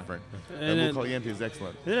something different. And Blue Caliente is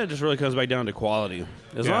excellent. Then it just really comes back down to quality.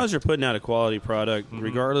 As long as you're putting out a quality product,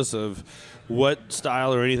 regardless of what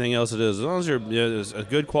style or anything else it is, as long as it's a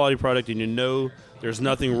good quality product and there's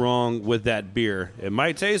nothing wrong with that beer. It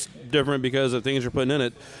might taste different because of things you're putting in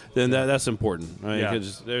it, then that's important. Right? Yeah.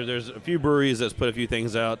 Because there's a few breweries that's put a few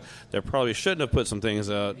things out that probably shouldn't have put some things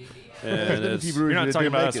out. And you're not talking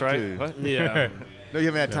about us, right? What? Yeah. No, you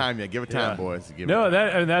haven't had time yet. Give it time, boys.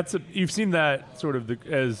 You've seen that sort of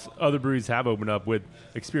as other breweries have opened up with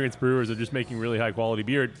experienced brewers are just making really high quality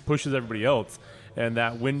beer. It pushes everybody else, and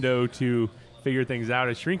that window to figure things out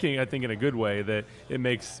is shrinking. I think in a good way that it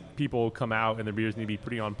makes people come out and their beers need to be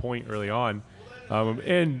pretty on point early on.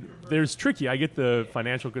 And there's tricky. I get the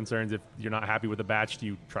financial concerns. If you're not happy with a batch, do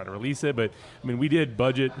you try to release it? But I mean, we did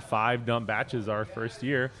budget 5 dump batches our first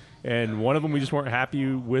year. And one of them we just weren't happy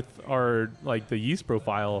with the yeast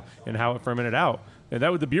profile and how it fermented out. And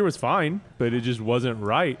the beer was fine, but it just wasn't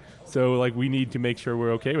right. So we need to make sure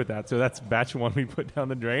we're okay with that. So that's batch 1 we put down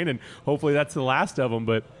the drain, and hopefully that's the last of them.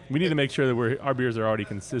 But we need to make sure that our beers are already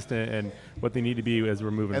consistent and what they need to be as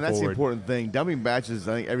we're moving forward. And that's the important thing. Dumping batches,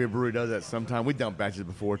 I think every brewery does that sometime. We dump batches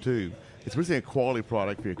before too. It's really a quality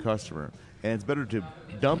product for your customer, and it's better to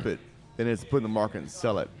dump it than it's put in the market and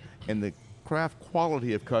sell it. And the craft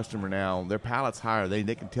quality of customer now, their palate's higher. They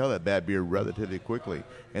can tell that bad beer relatively quickly,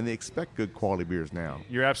 and they expect good quality beers now.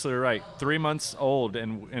 You're absolutely right. 3 months old,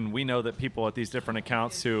 and we know that people at these different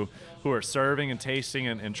accounts who are serving and tasting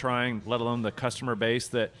and trying, let alone the customer base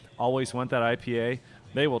that always want that IPA,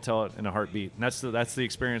 they will tell it in a heartbeat. And that's the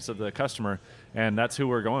experience of the customer, and that's who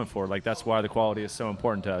we're going for. That's why the quality is so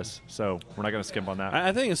important to us. So we're not going to skimp on that.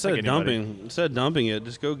 I think instead of dumping it,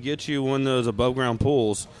 just go get you one of those above ground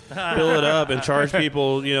pools, fill it up, and charge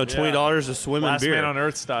people $20 to swim Last in beer. Man on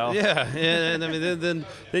Earth style. Yeah, and I mean then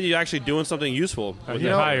you're actually doing something useful.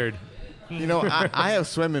 You're hired. I have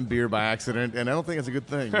swim in beer by accident, and I don't think it's a good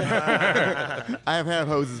thing. I have had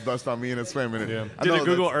hoses bust on me in a swim in it. Yeah. Did a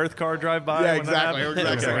Google Earth car drive by? Yeah, when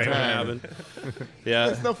exactly. Yeah,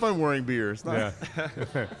 it's no fun wearing beer. It's not.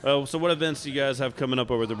 Yeah. So what events do you guys have coming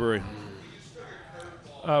up over at the brewery?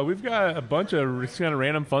 We've got a bunch of kind of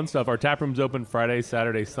random fun stuff. Our tap room's open Fridays,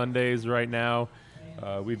 Saturdays, Sundays right now.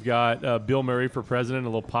 We've got Bill Murray for president, a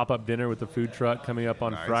little pop-up dinner with the food truck coming up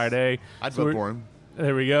on Friday. I'd vote for him.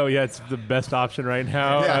 There we go. Yeah, it's the best option right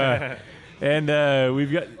now. And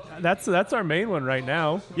we've got that's our main one right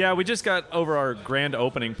now. Yeah, we just got over our grand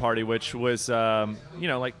opening party, which was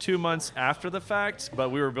 2 months after the fact, but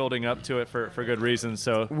we were building up to it for good reasons.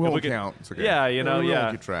 So we'll count. It's okay. Yeah,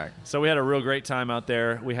 we'll keep track. So we had a real great time out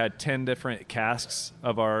there. We had 10 different casks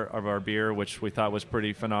of our beer, which we thought was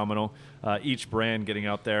pretty phenomenal. Each brand getting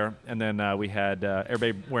out there, and then we had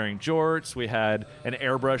everybody wearing jorts. We had an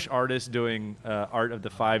airbrush artist doing art of the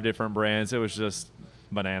 5 different brands. It was just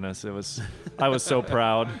bananas. I was so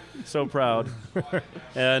proud, so proud.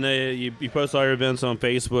 And you post all your events on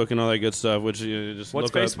Facebook and all that good stuff. Which you just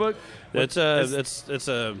what's look Facebook? Up. It's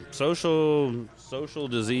a social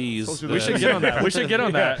disease. We should get on that. We should get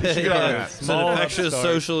on that. It's an infectious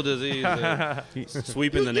social disease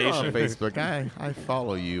sweeping the nation. On Facebook, I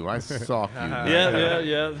follow you. I stalk you.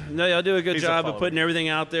 Yeah. No, y'all do a good job of putting everything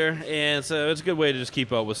out there, and so it's a good way to just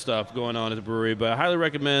keep up with stuff going on at the brewery. But I highly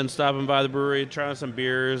recommend stopping by the brewery, trying some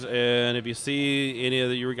beers, and if you see any of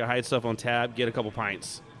the Eureka Heights stuff on tap, get a couple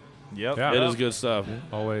pints. Yep. It is good stuff.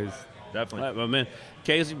 Always. Definitely. All right, my man.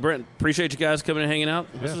 Casey, Brent, appreciate you guys coming and hanging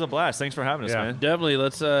out. This was a blast. Thanks for having us, man. Definitely.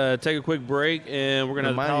 Let's take a quick break, and we're going to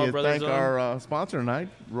have the Powell Brothers thank on. our sponsor tonight,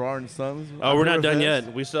 Roar & Sons. Oh, we're not done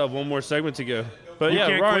yet. We still have one more segment to go. But you yeah,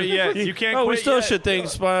 can't quit yet. You can't quit quit we still yet. should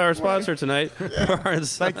thank our sponsor tonight.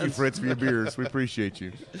 Thank you, Fritz, for your beers. We appreciate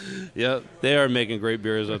you. Yep, they are making great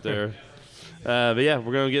beers up there. But yeah,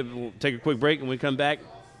 we're going to take a quick break, and when we come back,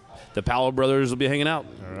 the Powell Brothers will be hanging out.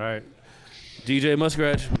 All right. DJ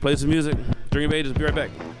Muskrat, play some music. Drink of Ages, be right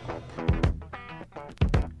back.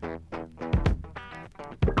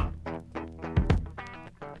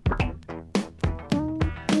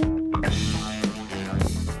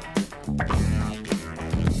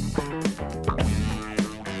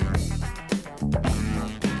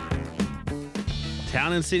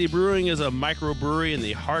 Town & City Brewing is a microbrewery in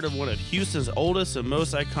the heart of one of Houston's oldest and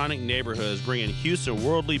most iconic neighborhoods, bringing Houston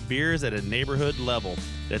worldly beers at a neighborhood level.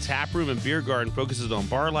 The tap room and beer garden focuses on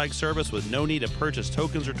bar-like service with no need to purchase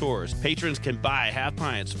tokens or tours. Patrons can buy half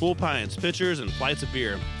pints, full pints, pitchers, and flights of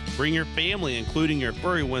beer. Bring your family, including your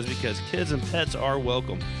furry ones, because kids and pets are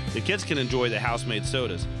welcome. The kids can enjoy the house-made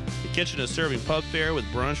sodas. The kitchen is serving pub fare with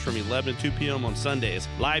brunch from 11 to 2 p.m. on Sundays.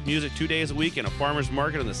 Live music 2 days a week and a farmer's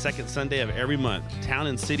market on the second Sunday of every month.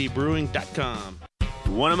 TownandCityBrewing.com.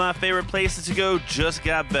 One of my favorite places to go just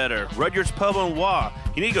got better. Rudyard's Pub on Waugh.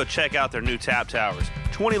 You need to go check out their new tap towers.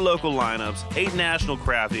 20 local lineups, 8 national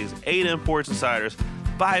crafties, 8 imports and ciders,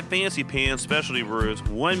 5 fancy pan specialty brews,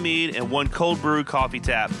 1 mead, and 1 cold brew coffee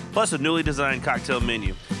tap, plus a newly designed cocktail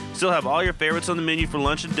menu. Still have all your favorites on the menu for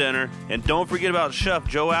lunch and dinner. And don't forget about Chef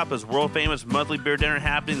Joe Appa's world-famous monthly beer dinner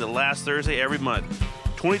happening the last Thursday every month.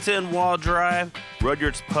 2010 Wall Drive,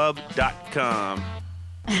 RudyardsPub.com.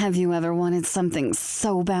 Have you ever wanted something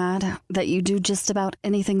so bad that you do just about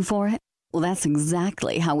anything for it? Well, that's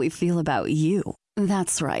exactly how we feel about you.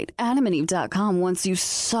 That's right. AdamandEve.com wants you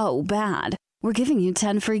so bad. We're giving you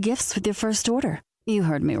 10 free gifts with your first order. You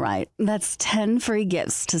heard me right. That's 10 free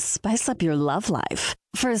gifts to spice up your love life.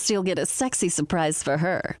 First, you'll get a sexy surprise for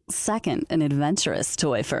her. Second, an adventurous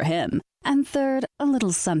toy for him. And third, a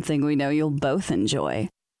little something we know you'll both enjoy.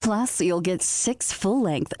 Plus, you'll get 6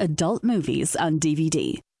 full-length adult movies on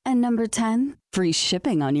DVD. And number 10, free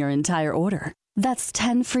shipping on your entire order. That's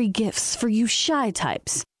 10 free gifts for you shy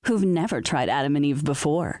types who've never tried Adam and Eve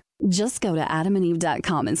before. Just go to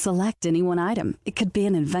AdamandEve.com and select any one item. It could be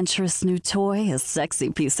an adventurous new toy, a sexy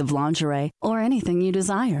piece of lingerie, or anything you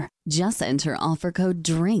desire. Just enter offer code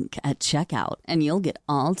DRINK at checkout, and you'll get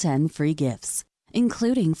all 10 free gifts,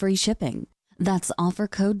 including free shipping. That's offer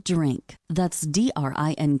code DRINK. That's DRINK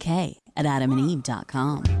at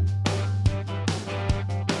AdamandEve.com.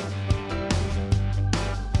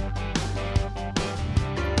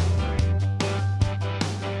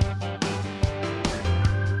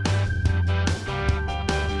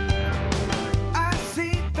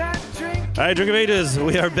 All right, Drink of Ages,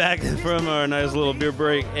 we are back from our nice little beer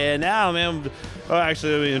break. And now, man,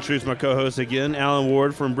 actually, let me introduce my co-host again, Alan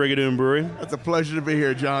Ward from Brigadoon Brewery. It's a pleasure to be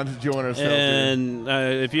here, John, to join ourselves. And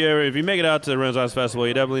if you make it out to the Renaissance Festival,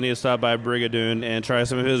 you definitely need to stop by Brigadoon and try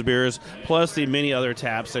some of his beers, plus the many other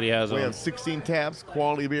taps that he has on. We have 16 taps,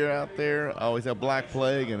 quality beer out there. I always have Black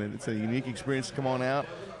Plague, and it's a unique experience to come on out.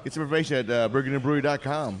 Get some information at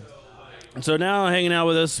brigadoonbrewery.com. So now hanging out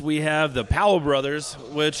with us, we have the Powell Brothers,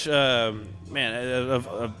 which, there's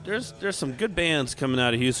some good bands coming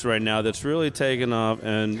out of Houston right now that's really taking off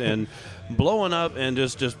and blowing up and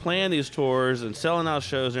just playing these tours and selling out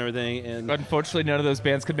shows and everything. And unfortunately, none of those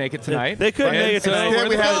bands could make it tonight. They couldn't make it tonight. Yeah,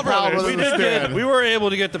 we had the Powell Brothers. We were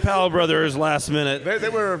able to get the Powell Brothers last minute. They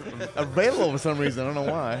were available for some reason. I don't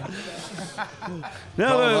know why.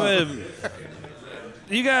 No,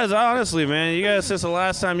 you guys, honestly, man, since the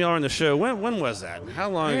last time y'all were on the show, when was that? How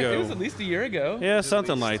long ago? It was at least a year ago. Yeah,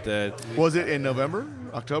 something like that. Was it in November?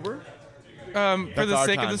 October? For the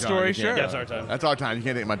sake of the story, sure. That's our time. That's our time. You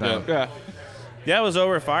can't take my time. Yeah, it was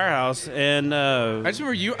over at Firehouse, and I just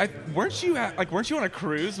remember weren't you on a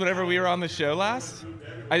cruise whenever we were on the show last?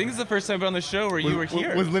 I think it's the first time I've been on the show where you were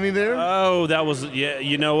here. Was Lenny there? Oh, that was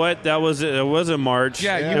You know what? That was it. It was in March.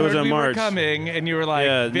 Yeah, it you was heard in we March. were coming, and you were like,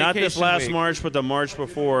 yeah, not this vacation last week. March, but the March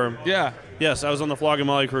before. Yeah. Yes, I was on the Flogging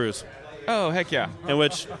Molly cruise. Oh, heck yeah. And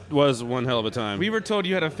which was one hell of a time. We were told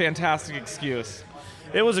you had a fantastic excuse.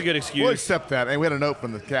 It was a good excuse. We'll accept that. And we had a note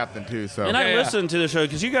from the captain, too. So. And I listened to the show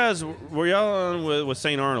because you guys, were y'all on with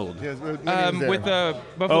St. Arnold? Yes, with Buffalo Bayou.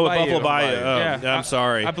 Buffalo Bayou. Oh, Yeah. I'm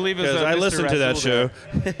sorry. I believe it was because I Mr. listened to that Rasul show,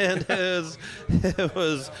 and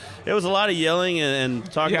it was a lot of yelling and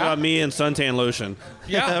talking about me and suntan lotion.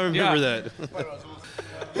 Yeah, I remember that.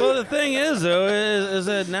 Well, the thing is, though, is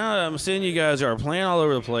that now I'm seeing you guys are playing all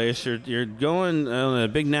over the place. You're going on a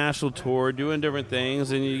big national tour, doing different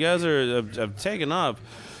things, and you guys have taken up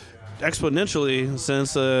exponentially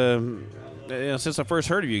since I first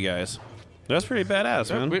heard of you guys. That's pretty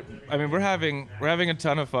badass, man. We're having a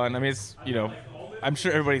ton of fun. I mean, it's I'm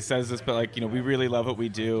sure everybody says this, but we really love what we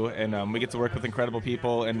do, and we get to work with incredible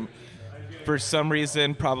people, and for some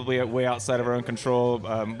reason, probably way outside of our own control,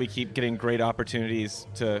 we keep getting great opportunities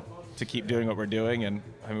to keep doing what we're doing, and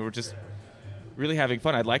we're just really having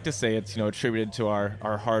fun. I'd like to say it's attributed to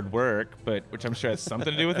our hard work, but which I'm sure has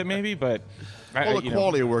something to do with it, maybe. But the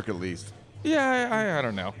quality of work, at least. Yeah, I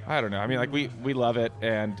don't know. I mean, we love it,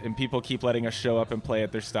 and people keep letting us show up and play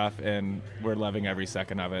at their stuff, and we're loving every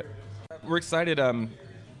second of it. We're excited.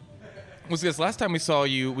 Was this last time we saw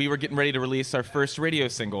you? We were getting ready to release our first radio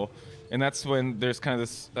single. And that's when there's kind of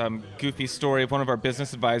this goofy story of one of our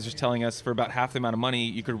business advisors telling us for about half the amount of money,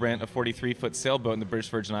 you could rent a 43-foot sailboat in the British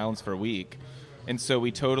Virgin Islands for a week. And so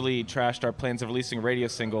we totally trashed our plans of releasing a radio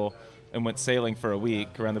single and went sailing for a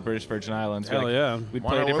week around the British Virgin Islands. Hell yeah. We'd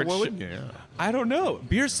play different I don't know.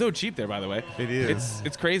 Beer's so cheap there, by the way. It is.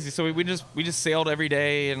 It's crazy. So we just sailed every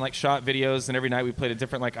day and shot videos, and every night we played a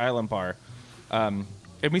different island bar. And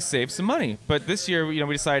we saved some money. But this year, we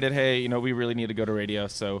decided, hey, we really need to go to radio,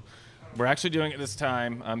 so we're actually doing it this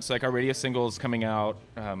time. So our radio single is coming out.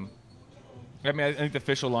 I think the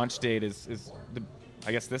official launch date is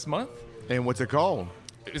I guess this month. And what's it called?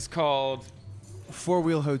 It's called Four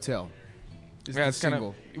Wheel Hotel. It's kind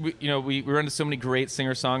of we run into so many great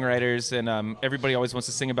singer-songwriters, and everybody always wants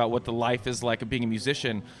to sing about what the life is like of being a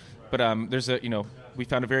musician. But there's we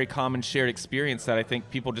found a very common shared experience that I think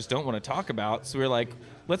people just don't want to talk about. So we're like,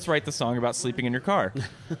 let's write the song about sleeping in your car.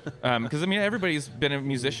 Because everybody's been a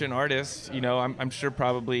musician, artist. I'm sure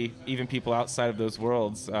probably even people outside of those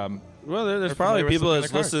worlds. Well, there's probably people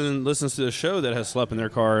that listens to the show that has slept in their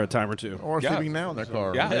car a time or two, or sleeping now in their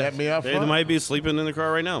car. Yeah, they might be sleeping in the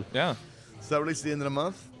car right now. Yeah. So that released at the end of the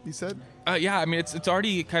month, you said? Yeah, it's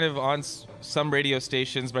already kind of on some radio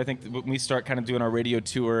stations, but I think when we start kind of doing our radio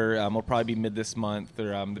tour, we'll probably be mid this month or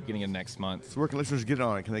the beginning of next month. So where can listeners get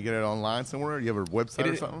on it? Can they get it online somewhere? Do you have a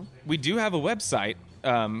website or something? We do have a website.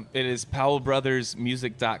 It is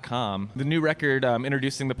powellbrothersmusic.com. The new record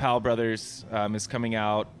introducing the Powell Brothers is coming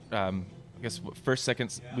out, I guess,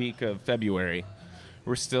 second week of February.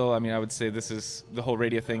 We're still, I would say the whole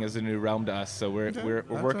radio thing is a new realm to us. So we're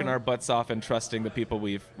working our butts off and trusting the people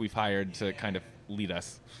we've hired to kind of lead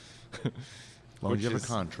us. Well, you have a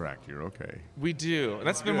contract, you're okay. We do.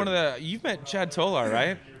 That's been one of you've met Chad Tolar,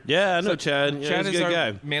 right? Yeah, I know Chad. Yeah, Chad he's a is good our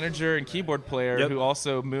guy. manager and keyboard player who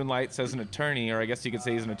also moonlights as an attorney, or I guess you could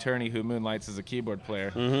say he's an attorney who moonlights as a keyboard player.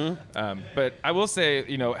 Mm-hmm. But I will say,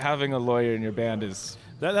 having a lawyer in your band is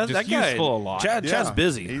that just guy, useful a lot. Chad's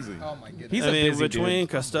busy. Easy. Oh my goodness. He's a busy between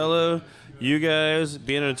dude. Costello, you guys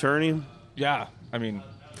being an attorney. Yeah,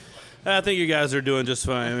 I think you guys are doing just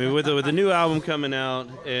fine. With the new album coming out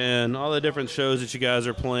and all the different shows that you guys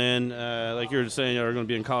are playing, like you were saying, you're going to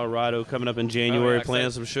be in Colorado coming up in January,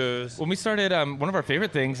 playing some shows. When we started, one of our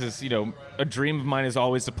favorite things is, a dream of mine is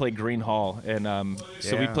always to play Green Hall. And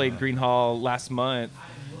so we played Green Hall last month.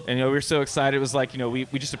 And, we were so excited. It was like, we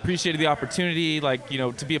just appreciated the opportunity,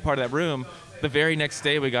 to be a part of that room. The very next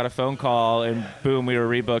day, we got a phone call, and boom, we were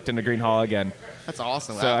rebooked into Green Hall again. That's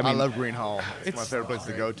awesome. So, I love Green Hall. It's my favorite place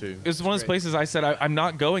to go to. It was one of those places I said, I'm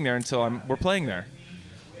not going there until we're playing there.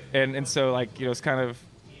 And so, it's kind of,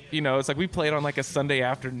 it's like we played on, a Sunday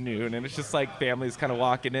afternoon, and it's just, families kind of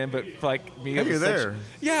walking in, but, me, hey, you're there.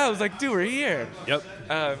 Yeah, I was like, dude, we're here. Yep.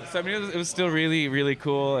 So, it was still really, really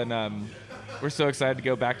cool, and we're so excited to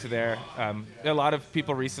go back to there. A lot of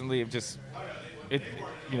people recently have just,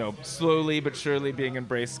 slowly but surely being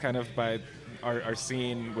embraced kind of by our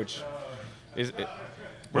scene, which is...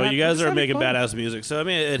 Well, you guys are making badass music, so,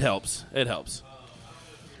 it helps. It helps.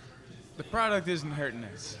 The product isn't hurting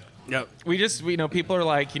us. Yep. People are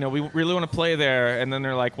like, we really want to play there, and then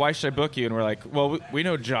they're like, why should I book you? And we're like, well, we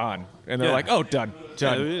know John. And they're like, oh, done.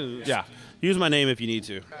 Yeah. Use my name if you need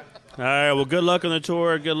to. All right, well, good luck on the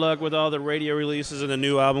tour. Good luck with all the radio releases and the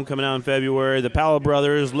new album coming out in February. The Powell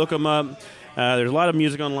Brothers, look them up. There's a lot of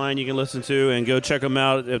music online you can listen to, and go check them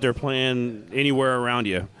out if they're playing anywhere around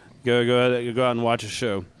you. Go out and watch a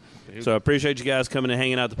show. So I appreciate you guys coming and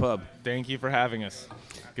hanging out at the pub. Thank you for having us.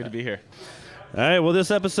 Good to be here. All right, well, this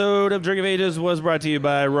episode of Drink of Ages was brought to you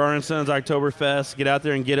by Roaring Sons Oktoberfest. Get out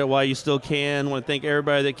there and get it while you still can. Want to thank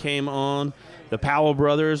everybody that came on. The Powell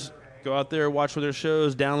Brothers, go out there, watch their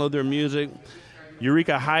shows, download their music.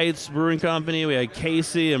 Eureka Heights Brewing Company, we had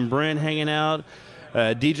Casey and Brent hanging out.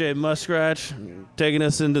 DJ Muskratch taking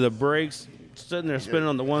us into the breaks, sitting there spinning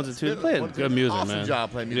on the ones and twos, playing good music, awesome man.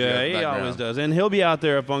 Job playing music. Yeah, he always does. And he'll be out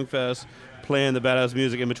there at Funk Fest playing the badass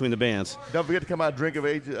music in between the bands. Don't forget to come out Drink of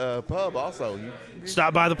Age pub also.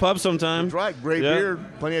 Stop by the pub sometime. That's right. Great beer,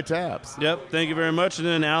 plenty of taps. Yep. Thank you very much. And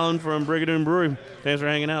then Alan from Brigadoon Brewery. Thanks for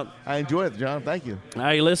hanging out. I enjoyed it, John. Thank you.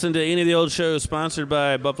 Listen to any of the old shows sponsored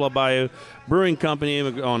by Buffalo Bayou Brewing Company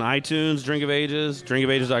on iTunes, Drink of Ages,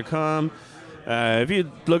 drinkofages.com. If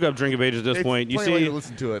you look up Drink of Ages at this point, you see. To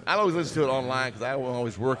listen to it. I always listen to it online because I'm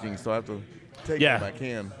always working, so I have to take it if I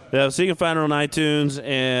can. Yeah, so you can find it on iTunes.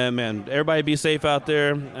 And, man, everybody be safe out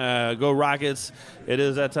there. Go Rockets. It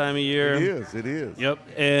is that time of year. It is. Yep.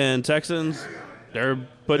 And Texans, they're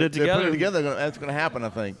putting it together. They're putting it together. That's going to happen, I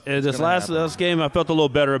think. This last game, I felt a little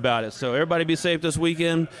better about it. So everybody be safe this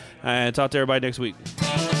weekend. And talk to everybody next week.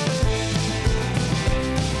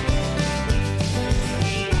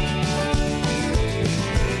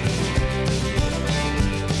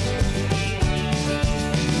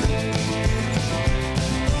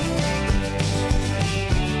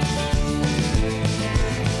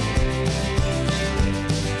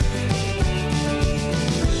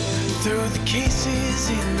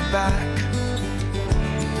 Back.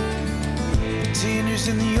 Tenors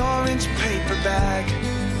in the orange paper bag.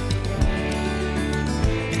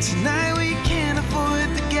 And tonight we can't afford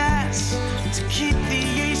the gas to keep the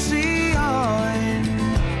AC on.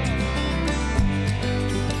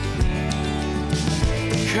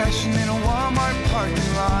 Crashing in a Walmart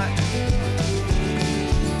parking lot.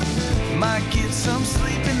 Might get some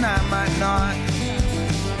sleep and I might not.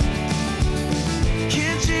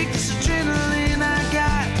 Can't shake this adrenaline I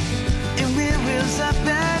got. And we're wheels up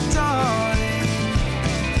at dawn.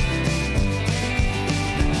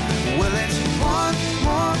 Well, it's one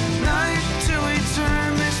more night till we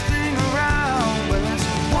turn this thing around. Well, it's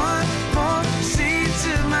one more seat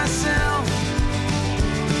to myself.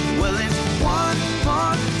 Well, it's one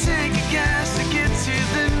more tank of gas to get to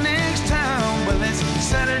the next town. Well, it's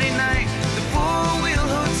Saturday night, the four-wheel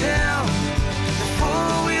hotel. The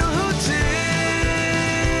four-wheel hotel.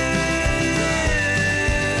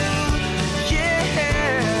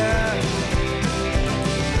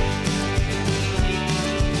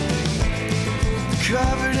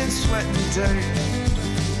 Covered in sweat and dirt.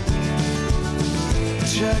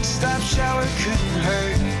 Truck stop shower couldn't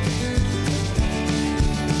hurt.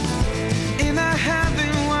 And I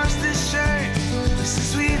haven't washed this shirt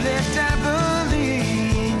since we left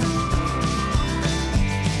Abilene.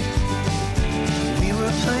 We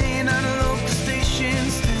were playing on a local station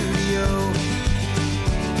studio.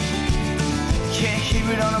 Can't hear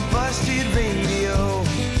it on a busted radio.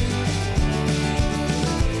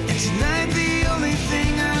 And tonight the only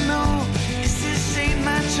thing I know is this ain't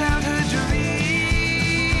my childhood dream.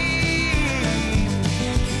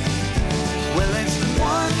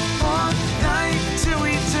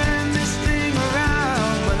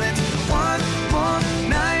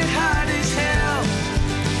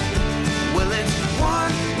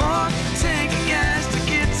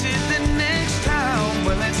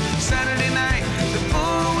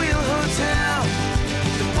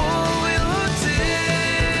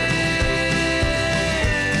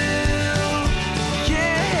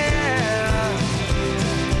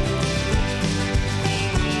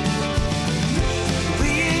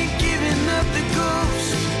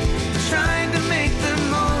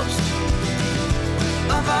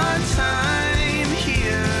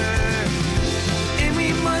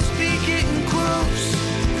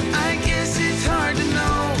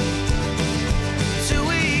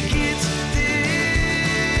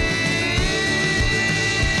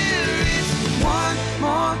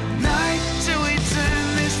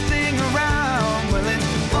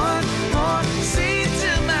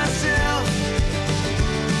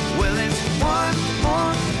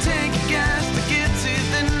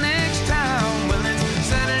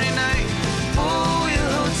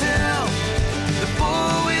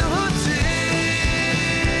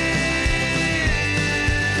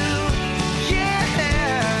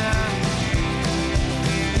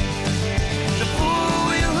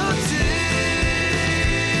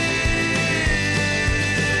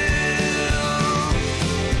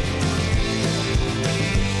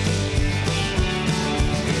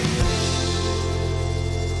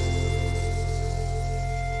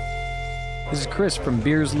 Chris from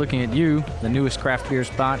Beers Looking at You, the newest craft beer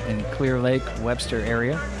spot in Clear Lake, Webster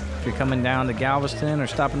area. If you're coming down to Galveston or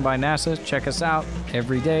stopping by NASA, check us out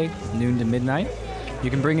every day, noon to midnight. You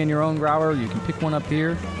can bring in your own growler. You can pick one up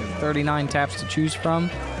here. There are 39 taps to choose from.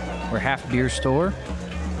 We're half beer store.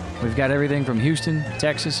 We've got everything from Houston,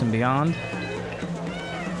 Texas, and beyond.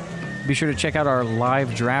 Be sure to check out our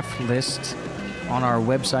live draft list on our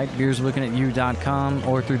website, beerslookingatyou.com,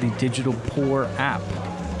 or through the Digital Pour app.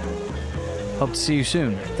 Hope to see you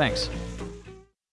soon. Thanks.